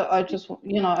examples that I just,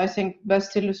 I think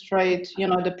best illustrate,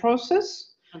 the process.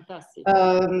 Fantastic.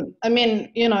 I mean,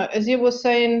 as you were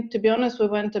saying, to be honest, we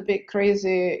went a bit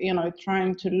crazy,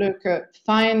 trying to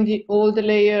find all the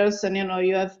layers, and,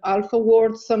 you have alpha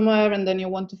words somewhere, and then you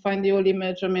want to find the whole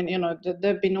image. I mean,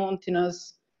 they've been haunting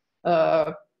us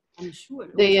I'm sure.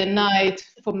 day and night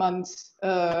for months,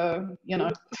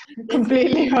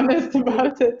 completely honest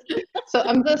about it. So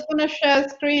I'm just going to share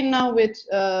screen now with,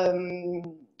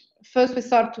 first we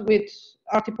start with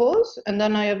artypos, and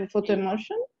then I have a photo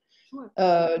emulsion.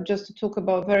 Just to talk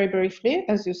about very briefly,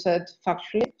 as you said,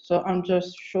 factually. So I'm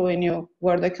just showing you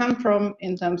where they come from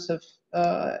in terms of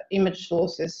image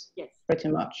sources, yes, pretty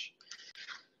much.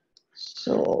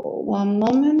 So one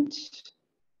moment.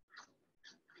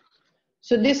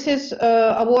 So this is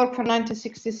a work from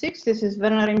 1966. This is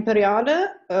Venere Imperiale.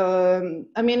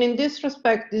 I mean, in this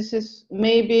respect, this is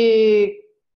maybe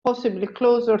possibly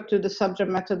closer to the subject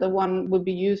matter that one would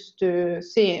be used to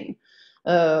seeing.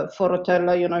 For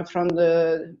Rotella, from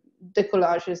the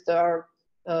décollages that are,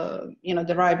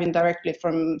 deriving directly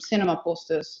from cinema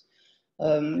posters.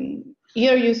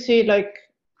 Here you see, like,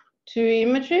 two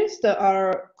images that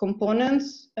are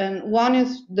components, and one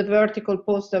is the vertical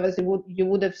poster as you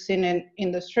would have seen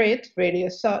in the street, really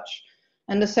as such,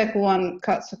 and the second one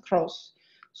cuts across.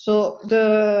 So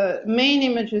the main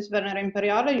image is Venere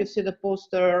Imperiale. You see the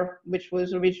poster which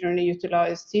was originally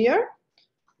utilized here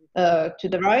to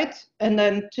the right, and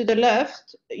then to the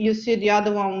left you see the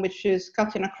other one which is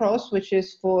cutting across, which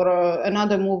is for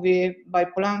another movie by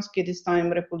Polanski, this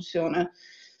time Repulsione.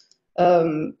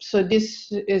 So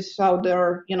this is how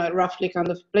they're, you know, roughly kind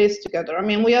of placed together. I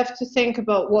mean, we have to think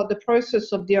about what the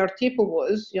process of the artypo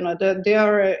was. You know, they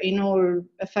are in all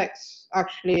effects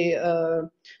actually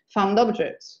found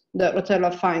objects that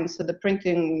Rotella finds at the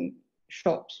printing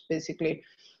shops, basically.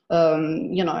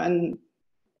 You know, and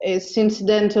it's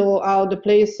incidental how the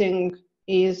placing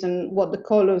is and what the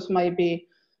colors might be,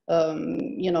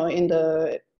 you know,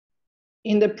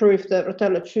 in the proof that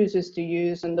Rotella chooses to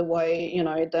use, and the way, you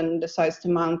know, it then decides to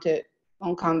mount it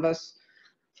on canvas,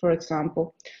 for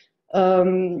example.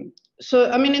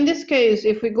 So, I mean, in this case,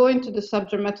 if we go into the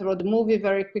subject matter of the movie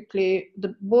very quickly,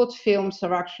 both films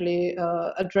are actually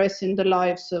addressing the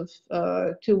lives of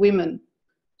two women.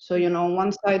 So, you know, on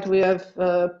one side we have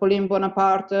Pauline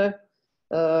Bonaparte,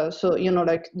 so, you know,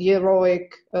 like the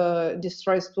heroic,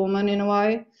 distressed woman in a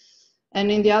way.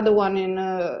 And in the other one, in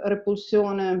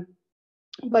Repulsione,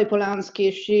 by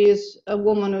Polanski, she is a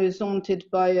woman who is haunted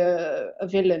by a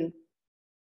villain.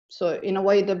 So in a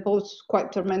way, they're both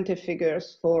quite tormented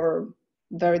figures for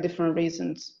very different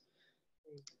reasons.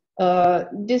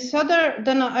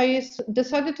 Then I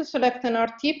decided to select an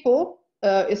artypo.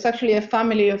 It's actually a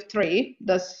family of three.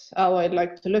 That's how I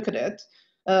like to look at it.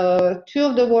 Two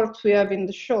of the works we have in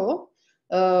the show,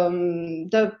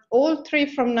 all three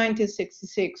from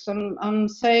 1966. I'm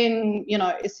saying, you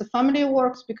know, it's a family of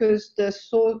works because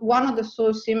one of the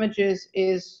source images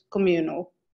is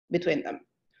communal between them.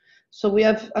 So we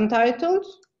have Untitled,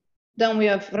 then we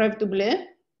have Rêve Doublé,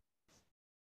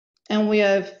 and we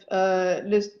have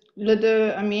Les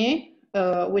Deux Amis,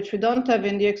 which we don't have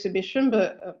in the exhibition,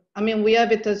 but I mean, we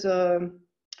have it as a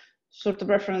sort of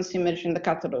reference image in the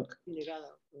catalogue.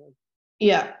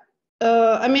 Yeah.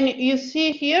 I mean, you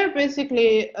see here,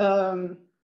 basically,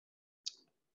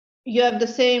 you have the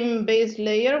same base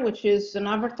layer, which is an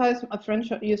advertisement, a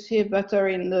French, you see it better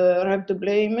in the Rêve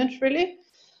Doublé image, really.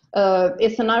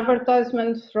 It's an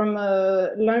advertisement from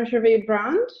a lingerie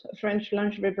brand, a French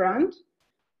lingerie brand.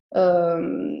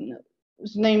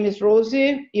 His name is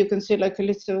Rosie. You can see like a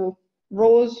little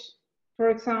rose, for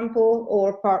example,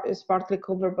 or is partly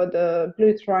covered by the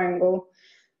blue triangle.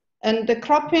 And the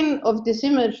cropping of this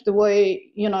image, the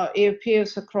way, you know, it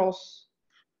appears across,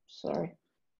 sorry,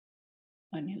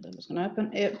 I knew that was going to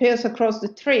happen. It appears across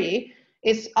the tree.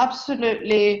 It's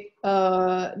absolutely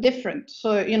different.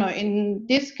 So, you know, in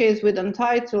this case with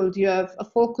Untitled, you have a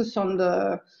focus on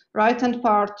the right-hand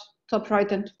part, top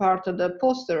right-hand part of the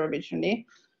poster originally.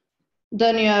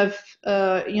 Then you have,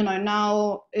 you know,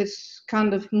 now it's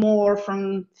kind of more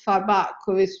from far back,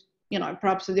 with, you know,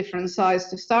 perhaps a different size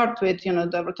to start with, you know,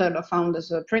 that Rotella found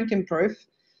as a printing proof.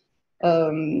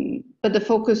 But the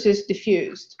focus is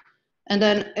diffused. And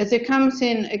then as it comes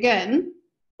in again,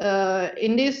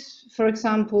 in this, for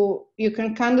example, you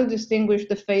can kind of distinguish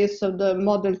the face of the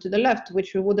model to the left,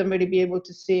 which you wouldn't really be able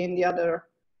to see in the other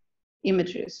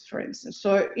images, for instance.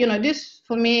 So, you know, this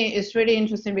for me is really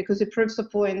interesting because it proves a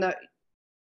point that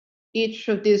each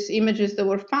of these images that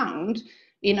were found,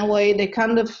 in a way, they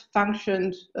kind of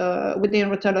functioned within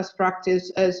Rotella's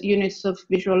practice as units of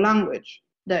visual language,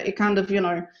 that it kind of, you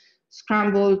know,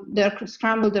 they're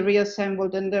scrambled, they're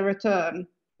reassembled, and they return,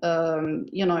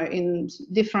 you know, in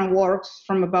different works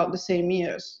from about the same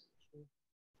years.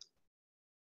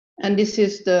 And this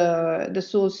is the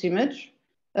source image.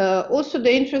 Also,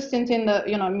 the interesting thing that,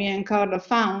 you know, me and Carla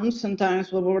found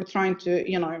sometimes when we were trying to,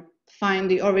 you know,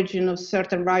 find the origin of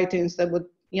certain writings that would,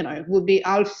 you know, would be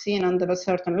half seen under a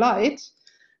certain light,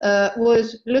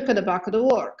 was look at the back of the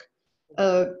work.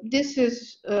 This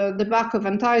is the back of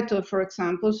Untitled, for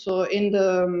example. So in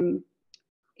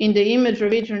the image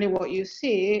originally, what you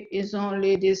see is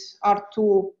only this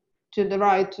R2 to the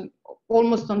right,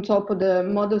 almost on top of the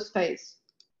model's face,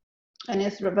 and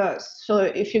it's reversed. So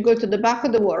if you go to the back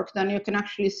of the work, then you can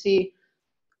actually see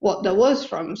what that was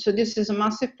from. So this is a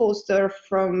massive poster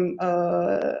from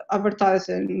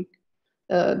advertising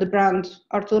the brand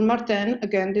Arthur Martin.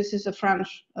 Again, this is a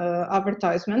French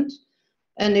advertisement,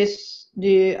 and it's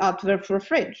the advert for a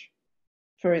fridge,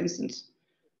 for instance.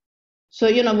 So,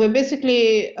 you know, we're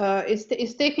basically,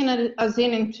 it's taking us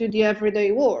into the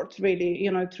everyday world, really,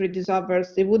 you know, through these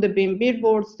adverts. They would have been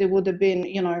billboards, they would have been,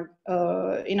 you know,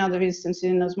 in other instances,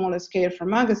 in a smaller scale for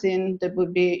magazine, there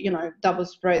would be, you know, double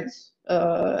spreads,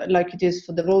 like it is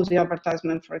for the Rosy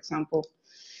advertisement, for example.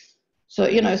 So,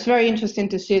 you know, it's very interesting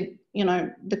to see, you know,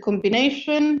 the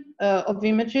combination of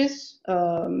images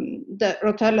that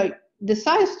Rotella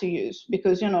decides to use,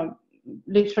 because, you know,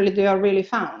 literally they are really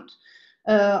found.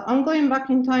 I'm going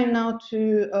back in time now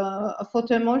to a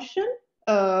photo emulsion,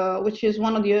 which is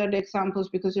one of the early examples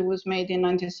because it was made in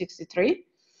 1963.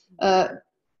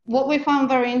 What we found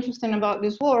very interesting about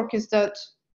this work is that,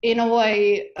 in a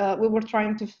way, we were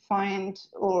trying to find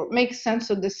or make sense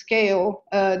of the scale.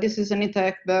 This is Anita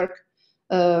Ekberg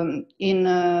in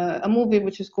a movie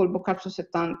which is called Boccaccio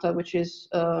 70, which is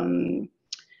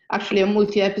actually a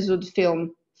multi-episode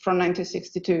film from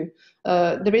 1962.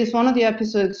 There is one of the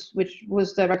episodes which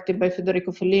was directed by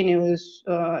Federico Fellini, who is,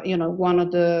 you know, one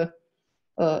of the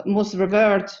most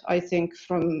revered, I think,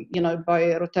 from, you know, by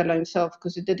Rotella himself,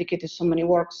 because he dedicated so many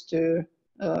works to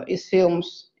his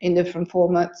films in different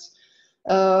formats.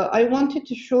 I wanted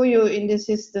to show you in this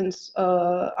instance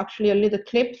actually a little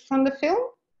clip from the film,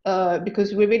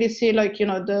 because we really see, like, you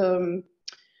know,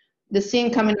 the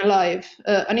scene coming alive.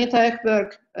 Anita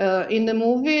Ekberg in the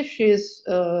movie, she's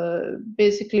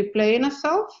basically playing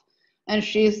herself, and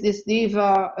she's this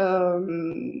diva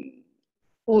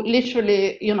who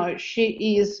literally, you know,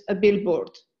 she is a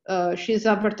billboard. She's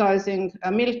advertising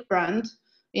a milk brand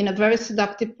in a very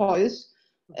seductive pose.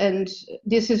 And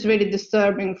this is really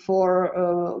disturbing for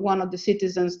one of the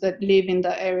citizens that live in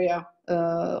the area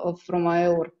of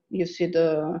Romaeur. You see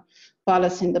the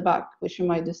palace in the back, which you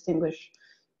might distinguish.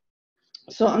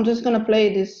 So I'm just going to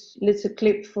play this little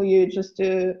clip for you just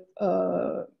to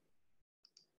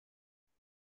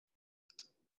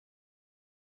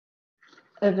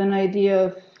have an idea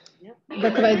of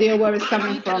better idea where it's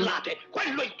coming from.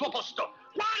 Quello è il tuo posto.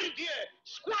 Guardie,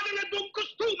 squadre d'un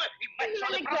costume in mezzo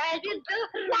alle prostitute.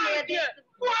 Guardie,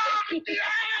 guardie.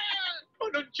 Ma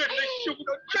non c'è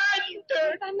nessuno,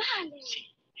 gente. Va male. Sì,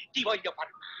 ti voglio far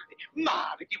male.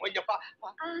 Male ti voglio fare.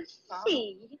 Ah,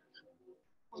 sì?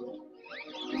 Tu,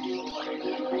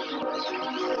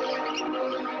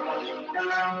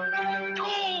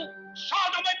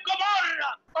 Sodoma e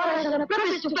Gomorra. Ora sono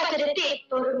proprio stufata di te,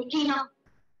 Formichino.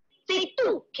 Sei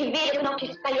tu che vedi con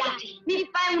occhi sbagliati. Mi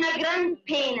fai una gran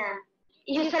pena.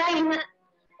 Io sarei una...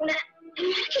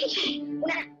 Che c'è?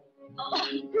 No!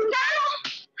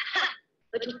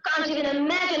 But you can't even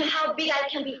imagine how big I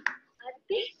can be.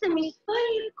 Adesso mi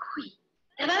spoglio qui,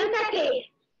 davanti a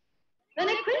te. Non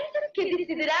è questo che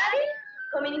desideravi?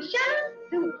 Cominciamo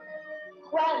tu.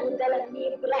 Guarda la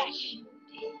mia braccia.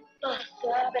 Posso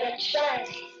abbracciare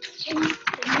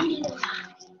 100.000 mani.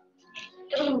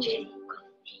 Stringere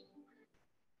così.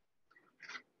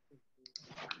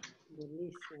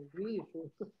 Bellissimo,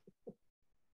 beautiful.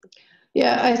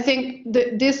 Yeah, I think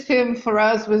this film for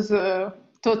us was a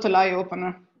total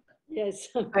eye-opener. Yes.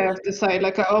 I have to say,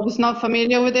 like, I was not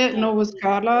familiar with it, nor was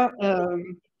Carla.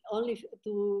 Only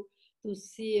to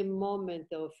see a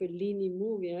moment of a Fellini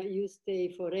movie, you stay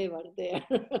forever there.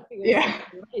 Yeah.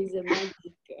 It's a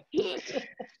magic.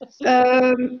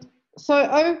 So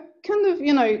I'm kind of,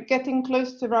 you know, getting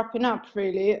close to wrapping up,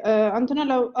 really.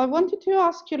 Antonella, I wanted to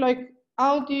ask you, like,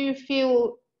 how do you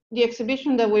feel the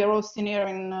exhibition that we are hosting here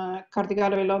in Cardi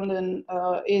Gallery, London,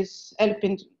 is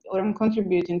helping or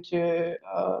contributing to,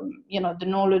 you know, the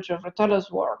knowledge of Rotella's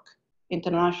work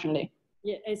internationally?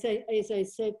 Yeah, as I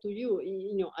said to you,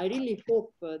 you know, I really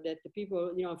hope that the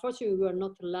people, you know, unfortunately we were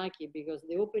not lucky because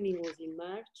the opening was in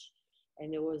March,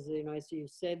 and there was, you know, as you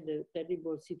said, the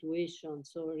terrible situation.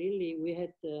 So really we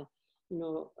had, you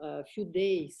know, a few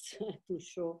days to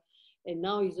show, and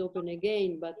now it's open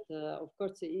again. But of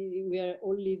course, we are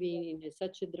all living in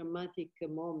such a dramatic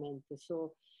moment.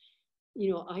 So,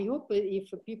 you know, I hope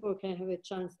if people can have a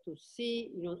chance to see,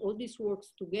 you know, all these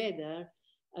works together,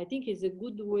 I think it's a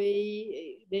good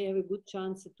way. They have a good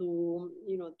chance to,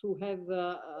 you know, to have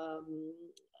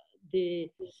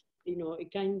the, you know, a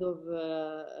kind of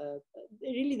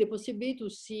really the possibility to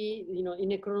see, you know,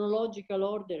 in a chronological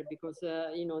order, because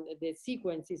you know, the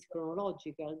sequence is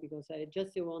chronological, because I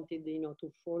just wanted, you know, to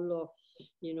follow,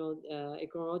 you know, a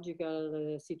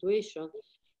chronological situation,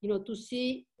 you know, to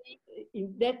see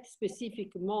in that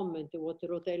specific moment what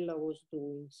Rotella was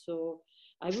doing. So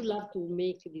I would love to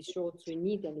make this show also in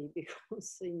Italy,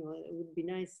 because, you know, it would be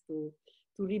nice to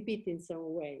repeat in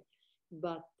some way.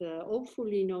 But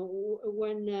hopefully, you know,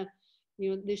 when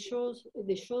the show,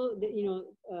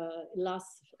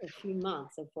 lasts a few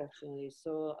months, unfortunately.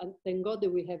 So thank God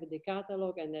that we have the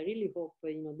catalog, and I really hope,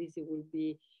 this will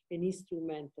be an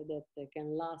instrument that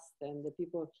can last, and the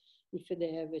people, if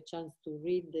they have a chance to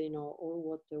read, all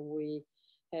what we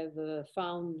have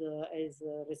found as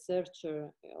a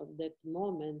researcher at that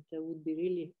moment, would be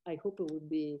really, I hope it would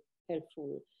be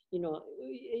helpful.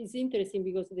 It's interesting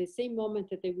because the same moment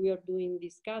that we are doing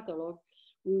this catalog,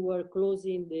 we were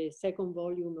closing the second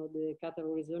volume of the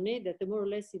Catalog Raisonné, that more or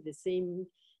less is the same,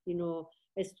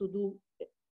 has to do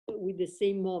with the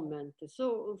same moment.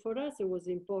 So for us, it was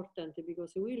important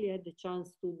because we really had the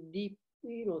chance to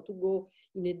to go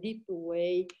in a deep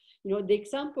way. The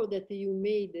example that you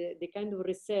made, the kind of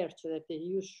research that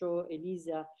you show,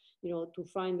 Elisa, to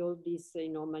find all these,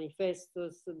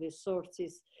 manifestos, the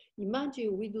sources.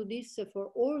 Imagine we do this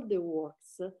for all the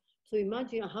works. So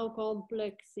imagine how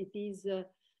complex it is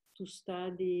to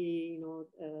study,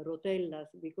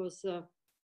 Rotella's, because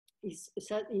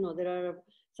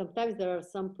sometimes there are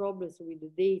some problems with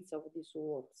the dates of these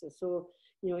works. So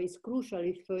it's crucial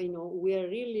if we are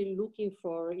really looking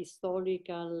for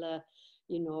historical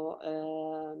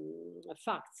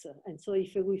facts. And so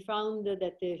if we found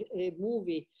that a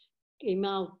movie came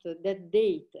out that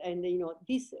date, and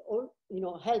this all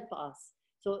help us.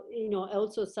 So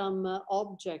also some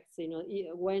objects,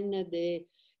 when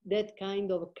that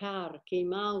kind of car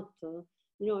came out,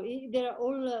 there are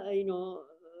all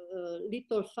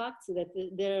little facts that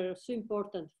they're so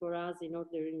important for us in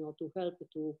order to help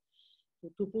to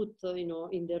put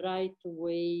in the right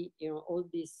way all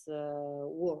these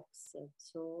works.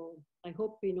 So I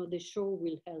hope the show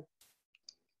will help.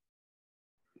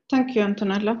 Thank you,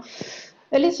 Antonella.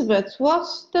 Elizabeth,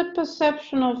 what's the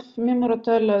perception of Mimmo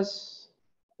Rotella's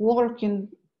work in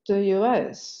the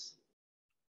US?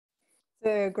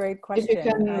 It's a great question. If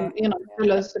you can,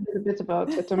 tell us a little bit about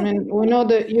it. I mean, we know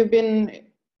that you've been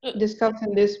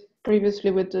discussing this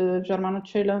previously with Germano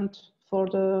Celant for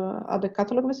the other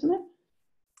catalog, isn't it?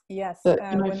 Yes. But,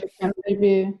 if you can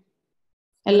maybe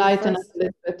enlighten us a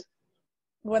little bit.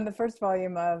 When the first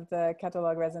volume of the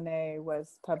Catalogue Raisonné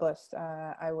was published,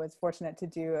 I was fortunate to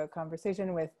do a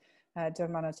conversation with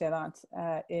Germano Celant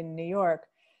in New York.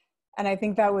 And I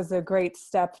think that was a great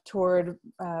step toward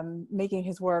making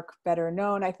his work better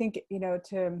known. I think,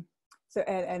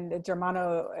 and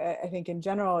Germano, I think in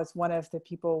general, is one of the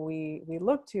people we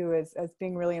look to as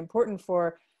being really important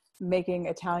for making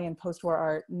Italian post-war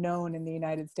art known in the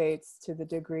United States to the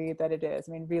degree that it is.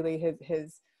 I mean, really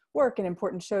his work and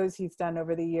important shows he's done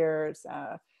over the years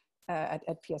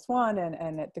at PS1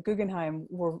 and at the Guggenheim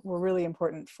were really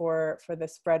important for the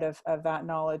spread of that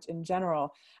knowledge in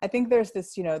general. I think there's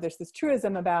this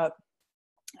truism about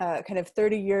kind of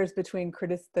 30 years between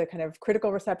the kind of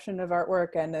critical reception of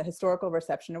artwork and the historical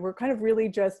reception. And we're kind of really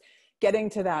just getting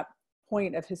to that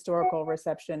point of historical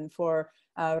reception for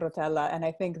Rotella. And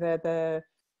I think that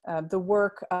the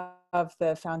work of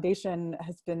the foundation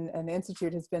and the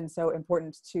Institute has been so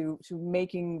important to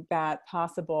making that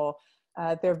possible.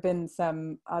 There have been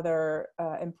some other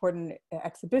important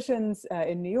exhibitions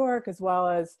in New York, as well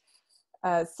as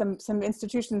some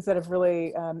institutions that have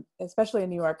really, especially in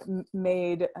New York,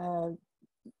 made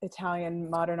Italian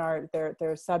modern art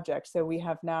their subject. So we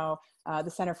have now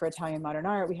the Center for Italian Modern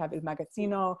Art. We have Il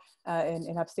Magazzino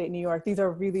in upstate New York. These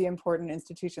are really important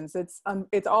institutions. It's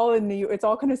all in it's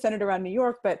all kind of centered around New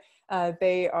York, but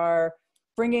they are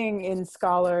bringing in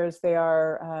scholars. They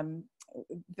are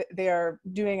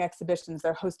doing exhibitions.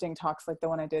 They're hosting talks like the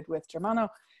one I did with Germano,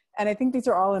 and I think these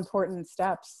are all important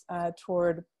steps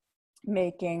toward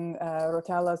making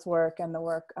Rotella's work and the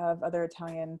work of other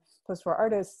Italian post-war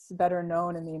artists better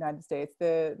known in the United States.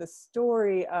 The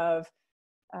story of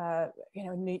the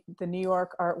New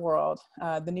York art world,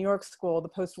 the New York school, the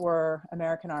post-war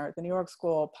American art, the New York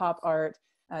school, pop art,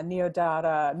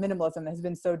 neo-Dada, minimalism has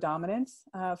been so dominant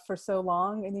for so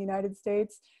long in the United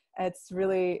States. It's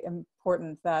really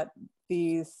important that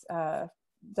these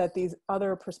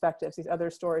other perspectives, these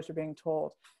other stories are being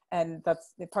told. And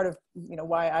that's part of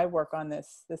why I work on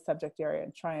this subject area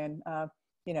and try and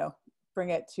bring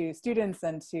it to students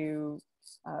and to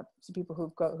people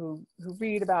who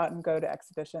read about and go to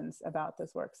exhibitions about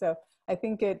this work. So I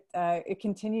think it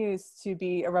continues to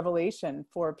be a revelation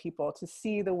for people to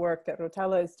see the work that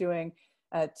Rotella is doing,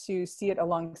 to see it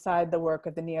alongside the work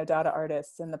of the neo-Dada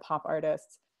artists and the pop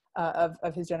artists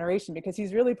of his generation, because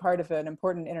he's really part of an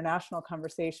important international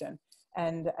conversation.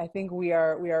 And I think we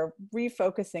are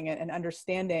refocusing it and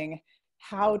understanding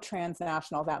how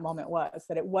transnational that moment was,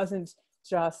 that it wasn't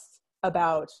just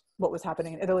about what was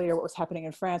happening in Italy or what was happening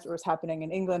in France, or what was happening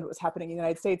in England, what was happening in the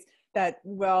United States, that,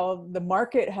 well, the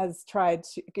market has tried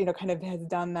to, kind of has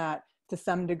done that to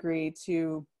some degree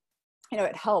to,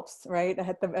 it helps, right,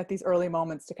 at these early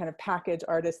moments to kind of package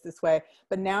artists this way.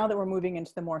 But now that we're moving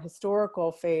into the more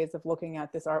historical phase of looking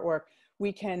at this artwork,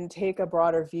 we can take a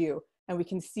broader view and we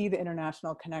can see the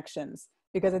international connections,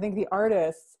 because I think the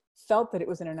artists felt that it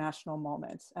was an international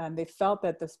moment. They felt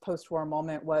that this post-war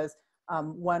moment was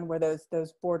one where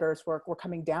those borders were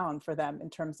coming down for them in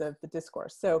terms of the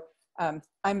discourse. So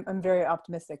I'm very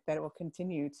optimistic that it will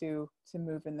continue to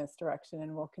move in this direction,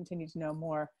 and we'll continue to know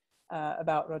more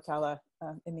about Rotella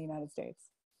in the United States.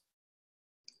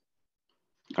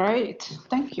 Great,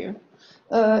 thank you.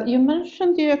 You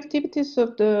mentioned the activities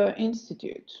of the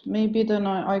Institute. Maybe then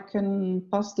I can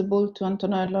pass the ball to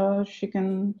Antonella. She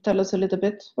can tell us a little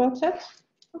bit about it.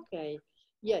 Okay.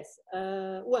 Yes.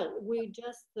 Well, we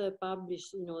just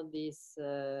published, this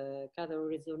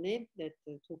Catalogue Raisonné that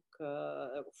took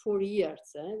 4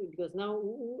 years, because now,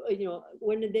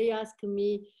 when they ask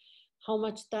me how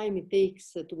much time it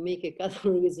takes to make a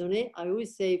Catalogue Raisonné, I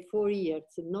always say 4 years.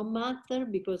 No matter,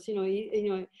 because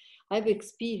I have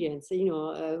experience.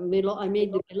 I made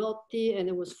the Melotti, and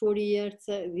it was 4 years.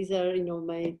 These are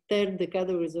my third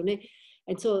Catalogue Raisonné.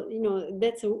 And so,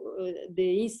 that's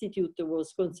the Institute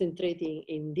was concentrating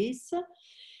in this.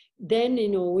 Then,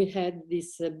 we had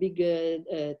this big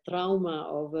trauma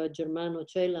of Germano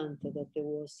Celant that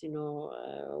was,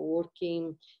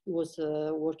 working. He was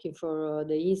working for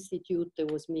the Institute.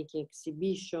 Was making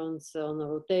exhibitions on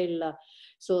Rotella.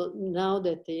 So now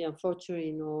that he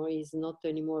unfortunately, is not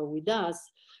anymore with us,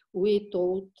 we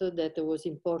thought that it was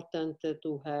important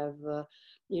to have a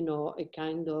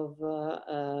kind of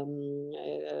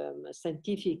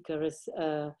scientific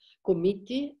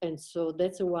committee. And so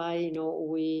that's why,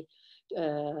 we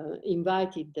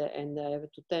invited, and I have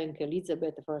to thank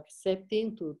Elizabeth for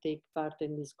accepting to take part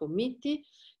in this committee.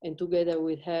 And together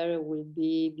with her will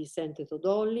be Vicente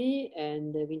Todoli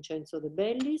and Vincenzo De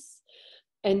Bellis.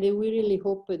 And we really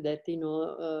hope that,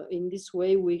 in this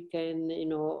way we can,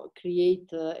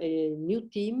 create a new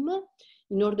team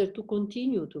in order to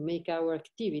continue to make our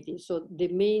activity. So the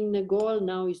main goal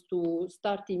now is to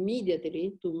start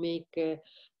immediately to make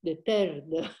the third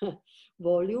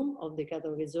volume of the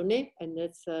Catalogue Raisonné, and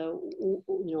that's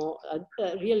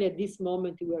really at this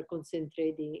moment we are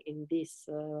concentrating in this.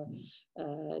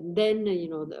 Then we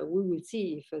will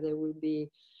see if there will be.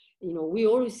 We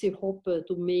always hope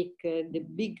to make the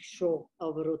big show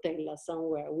of Rotella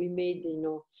somewhere. We made, in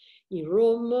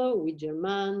Rome with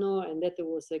Germano, and that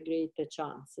was a great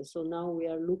chance. So now we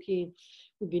are looking. It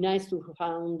would be nice to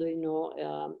found, a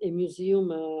museum,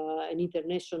 an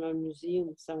international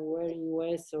museum somewhere in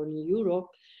US or in Europe,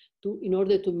 in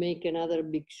order to make another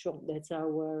big show. That's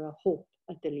our hope,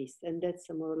 at least, and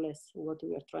that's more or less what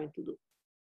we are trying to do.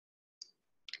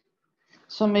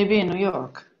 So maybe in New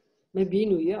York. Maybe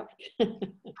New York.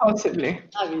 Possibly.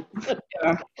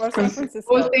 Yeah. Or San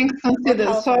Francisco. All things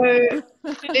considered. So,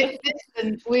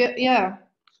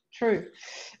 true.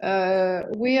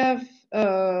 We have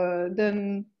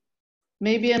then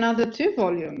maybe another 2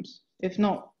 volumes, if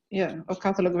not, of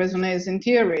Catalogue Raisonné in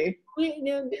theory.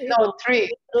 No, 3.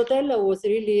 Rotella was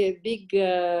really a big,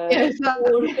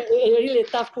 really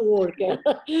tough worker.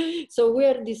 So we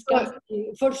are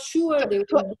discussing, for sure, there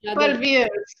will be 12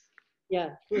 years.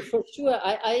 Yeah, for sure.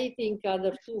 I think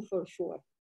other 2 for sure.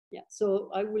 Yeah, so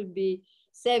I will be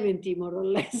 70 more or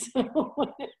less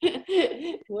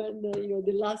when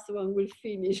the last one will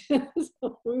finish.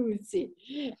 So we will see.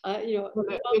 You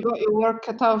got your work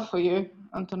cut out for you,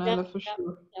 Antonella, for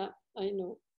sure. Yeah, I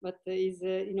know. But is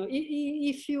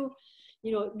if you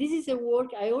this is a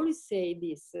work. I always say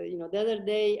this. The other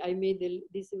day I made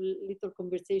this little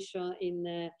conversation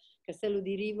in Castello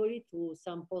di Rivoli to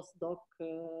some postdoc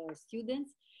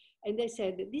students, and I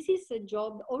said, this is a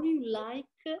job or you like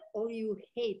or you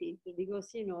hate it,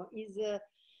 because is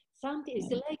something. It's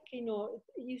like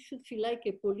you should feel like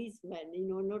a policeman,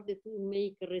 in order to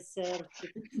make research,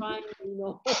 to find,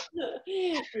 and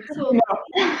so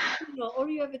or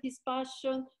you have this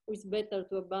passion, it's better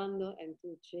to abandon and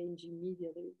to change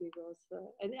immediately, because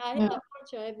and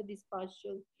unfortunately I have this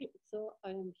passion, so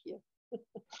I am here.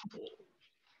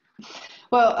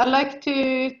 Well, I'd like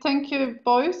to thank you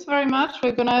both very much.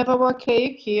 We're going to have our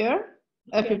cake here.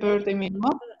 Okay. Happy birthday, Mimmo.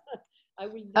 I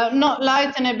will not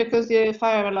lighting it because the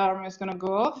fire alarm is going to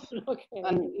go off. Okay.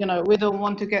 And, we don't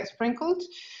want to get sprinkled,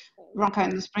 wrong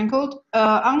kind of sprinkled.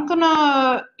 I'm going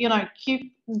to,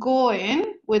 keep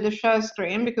going with the share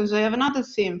screen because I have another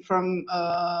theme from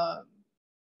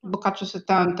Boccaccio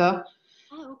 70,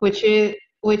 which is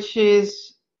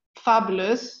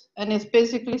fabulous, and it's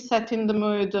basically setting the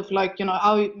mood of like, you know,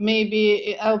 how maybe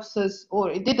it helps us, or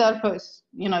it did help us,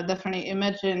 you know, definitely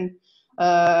imagine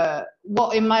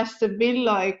what it must have been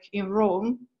like in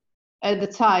Rome at the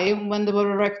time when they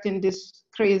were erecting these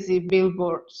crazy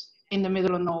billboards in the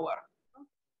middle of nowhere.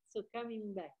 So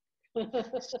coming back.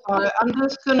 So I'm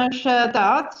just gonna share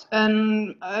that,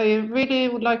 and I really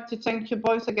would like to thank you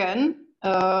both again.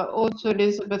 Also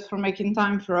Elizabeth for making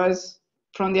time for us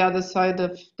from the other side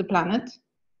of the planet.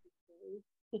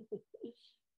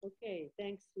 Okay,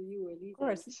 thanks to you, Elisa. Of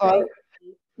course. So,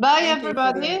 bye Thank you for the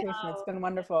everybody. invitation. It's been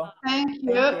wonderful. Thank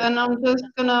you. Thank you. And I'm just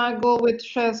gonna go with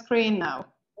share screen now.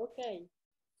 Okay.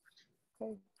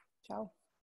 Okay. Ciao.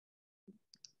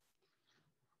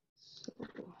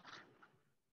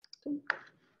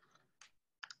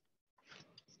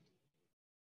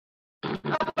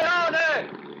 Campione!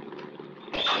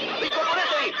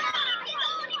 Ricomponetevi!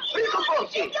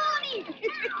 Ricomporsi!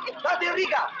 State in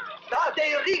riga! State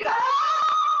in riga!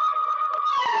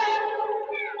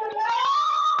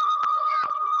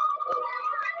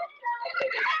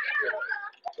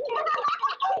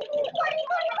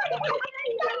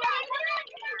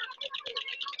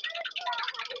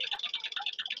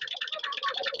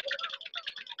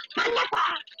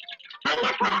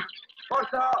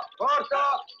 Forza, forza,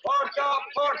 forza,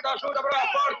 forza, su da brava,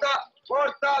 forza,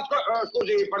 forza.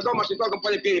 Scusi, perdono, ma si tolga un po'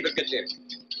 dei piedi per piacere.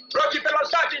 Pronti per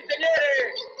l'assalto,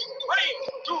 ingegnere! Vai,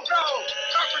 su, bravo,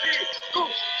 così, su,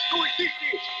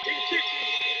 insisti,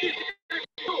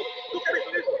 su che mi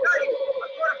sono dai,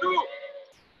 ancora su.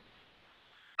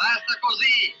 Basta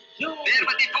così,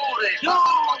 fermati pure,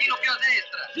 fallo un pochino più a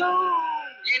destra.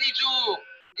 Vieni giù.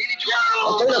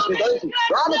 Antonella Soldaini,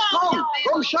 Alex,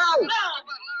 come shout!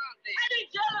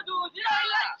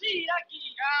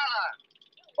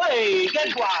 Ehi,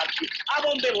 che guardi? A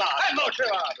Montellato. Non ce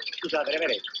vado. Scusate,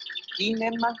 reverendo,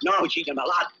 cinema? No, cinema,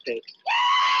 latte.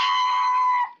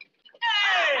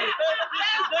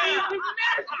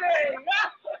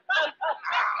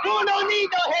 Uno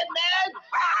nido, headman!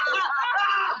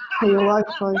 Hey, your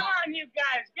Wi-Fi. Come on, you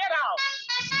guys, get out!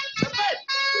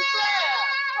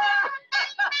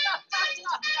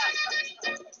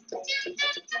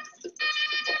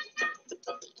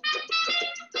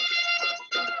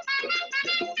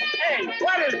 Hey,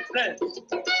 what is this?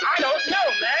 I don't know,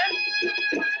 man.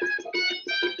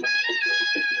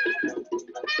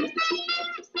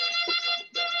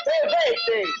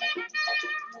 Hey,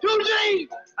 2 days.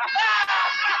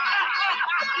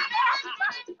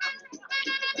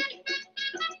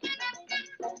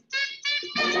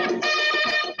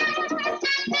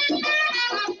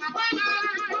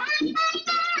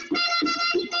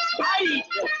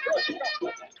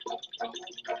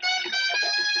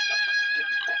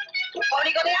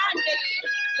 Conico De Angeli,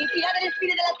 infilate le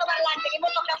spine dell'altoparlante che mo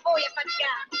tocca a voi a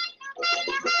faticare.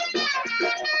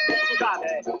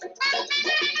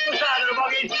 Scusate, un po'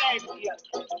 che silenzio.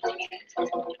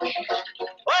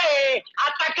 Uè,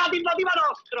 attaccate il motivo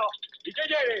nostro.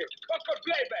 Ingegnere, col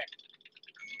playback.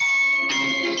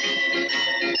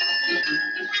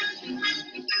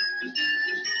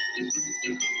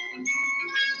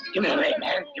 Give me a ray,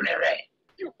 man, give me a ray.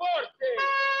 Più forte.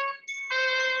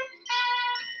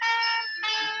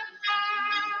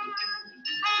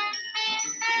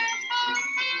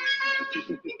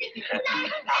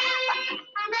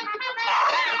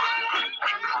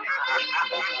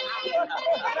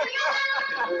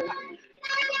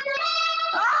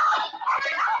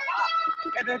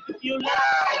 Ed è più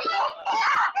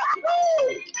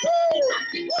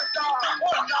forza,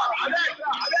 a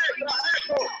destra,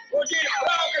 ecco, così,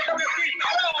 bravo che siamo qui,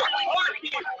 bravo, avanti,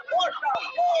 forza,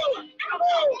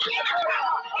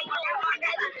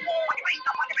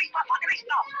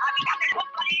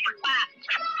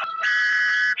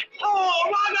 oh,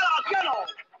 guardala, piano,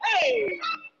 ehi!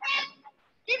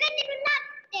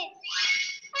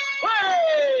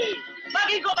 Ehi, ma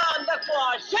chi comanda qua?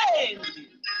 Scendi!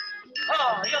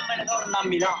 Oh, io me ne torno a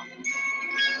Milano.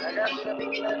 Ragazzi, la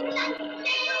picchina di 22,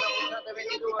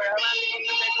 avanti con il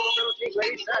metodo per lo 5,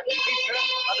 Isra,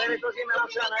 va bene così, me la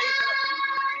sana, Isra.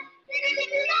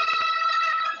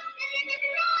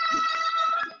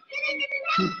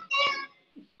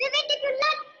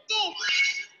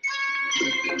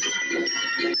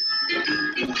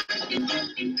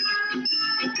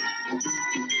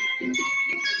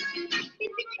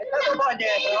 E tanto poi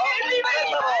dietro,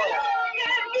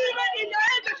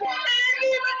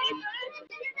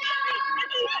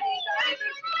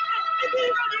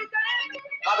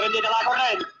 ma prendete la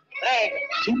corrente, prego.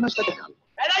 Sì, ma state calmi.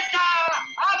 Eletta,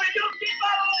 apri tutti il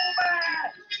volume!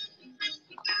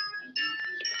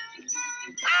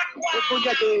 E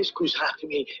vogliate,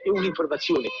 scusatemi, è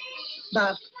un'informazione.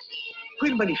 Ma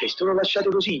quel manifesto l'ho lasciato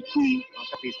così, qui. Non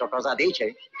capisco cosa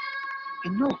dice.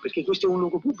 No, perché questo è un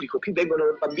luogo pubblico, qui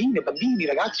vengono bambine, bambini,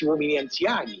 ragazzi, uomini e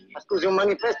anziani. Ma scusi, un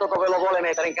manifesto dove lo vuole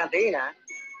mettere in cantina?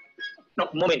 No,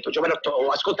 un momento,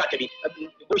 giovanotto, ascoltatemi.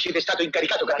 Voi siete stato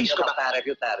incaricato, capisco, ma...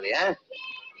 più tardi, eh?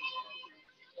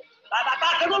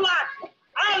 Parte con là!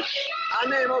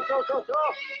 Andiamo, su.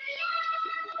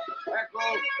 Ecco,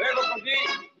 prego così.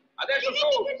 Adesso su.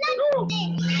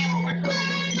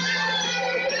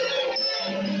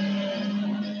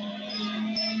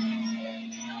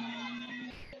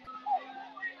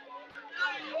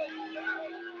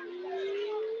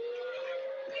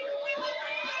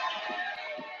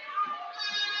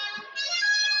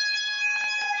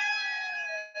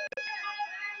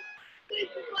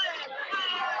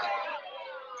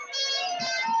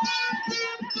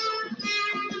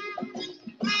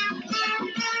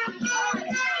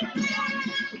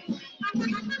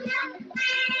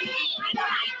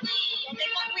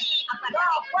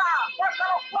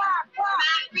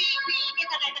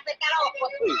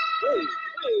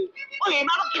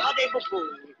 Ma non ti fate i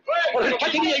buffoni!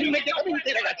 Portate via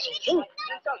immediatamente, ragazzi! Su!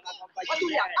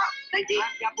 Senti!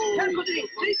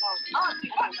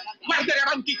 Guardare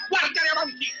avanti!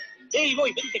 Ehi,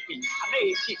 voi, venite qui! A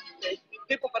me, sì,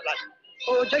 devo parlare.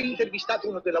 Ho già intervistato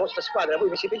uno della vostra squadra, voi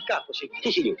mi siete il capo, sì?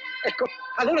 Sì, signore. Ecco,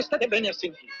 allora state bene a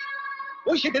sentire.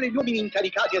 Voi siete degli uomini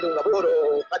incaricati ad un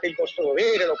lavoro, fate il vostro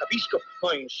dovere, lo capisco,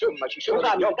 ma insomma ci sono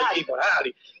degli obblighi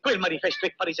morali. Quel manifesto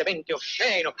è palesemente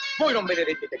osceno. Voi non ve ne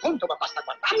rendete conto, ma basta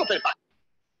guardarlo per fare.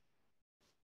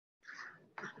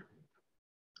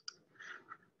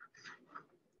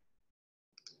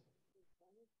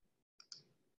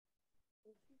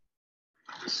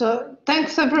 So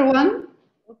thanks everyone.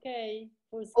 Okay.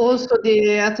 Also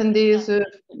the attendees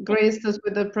graced us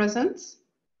with their presence.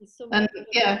 So and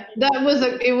yeah,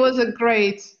 it was a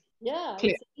great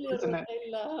clip, it's isn't it?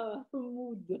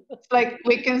 mood. It's like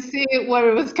we can see where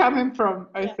it was coming from,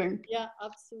 I think. Yeah,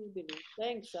 absolutely.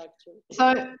 Thanks, actually.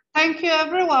 So thank you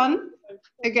everyone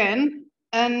again,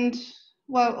 and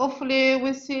well, hopefully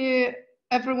we see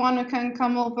everyone who can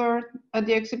come over at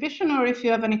the exhibition, or if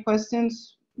you have any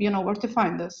questions, you know where to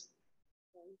find us.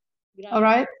 All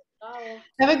right. Ciao.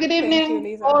 Have a good evening. Thank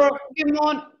you, Lisa. Or good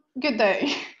morning, good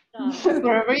day,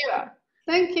 wherever you are.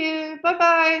 Thank you.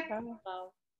 Bye-bye.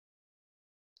 Ciao.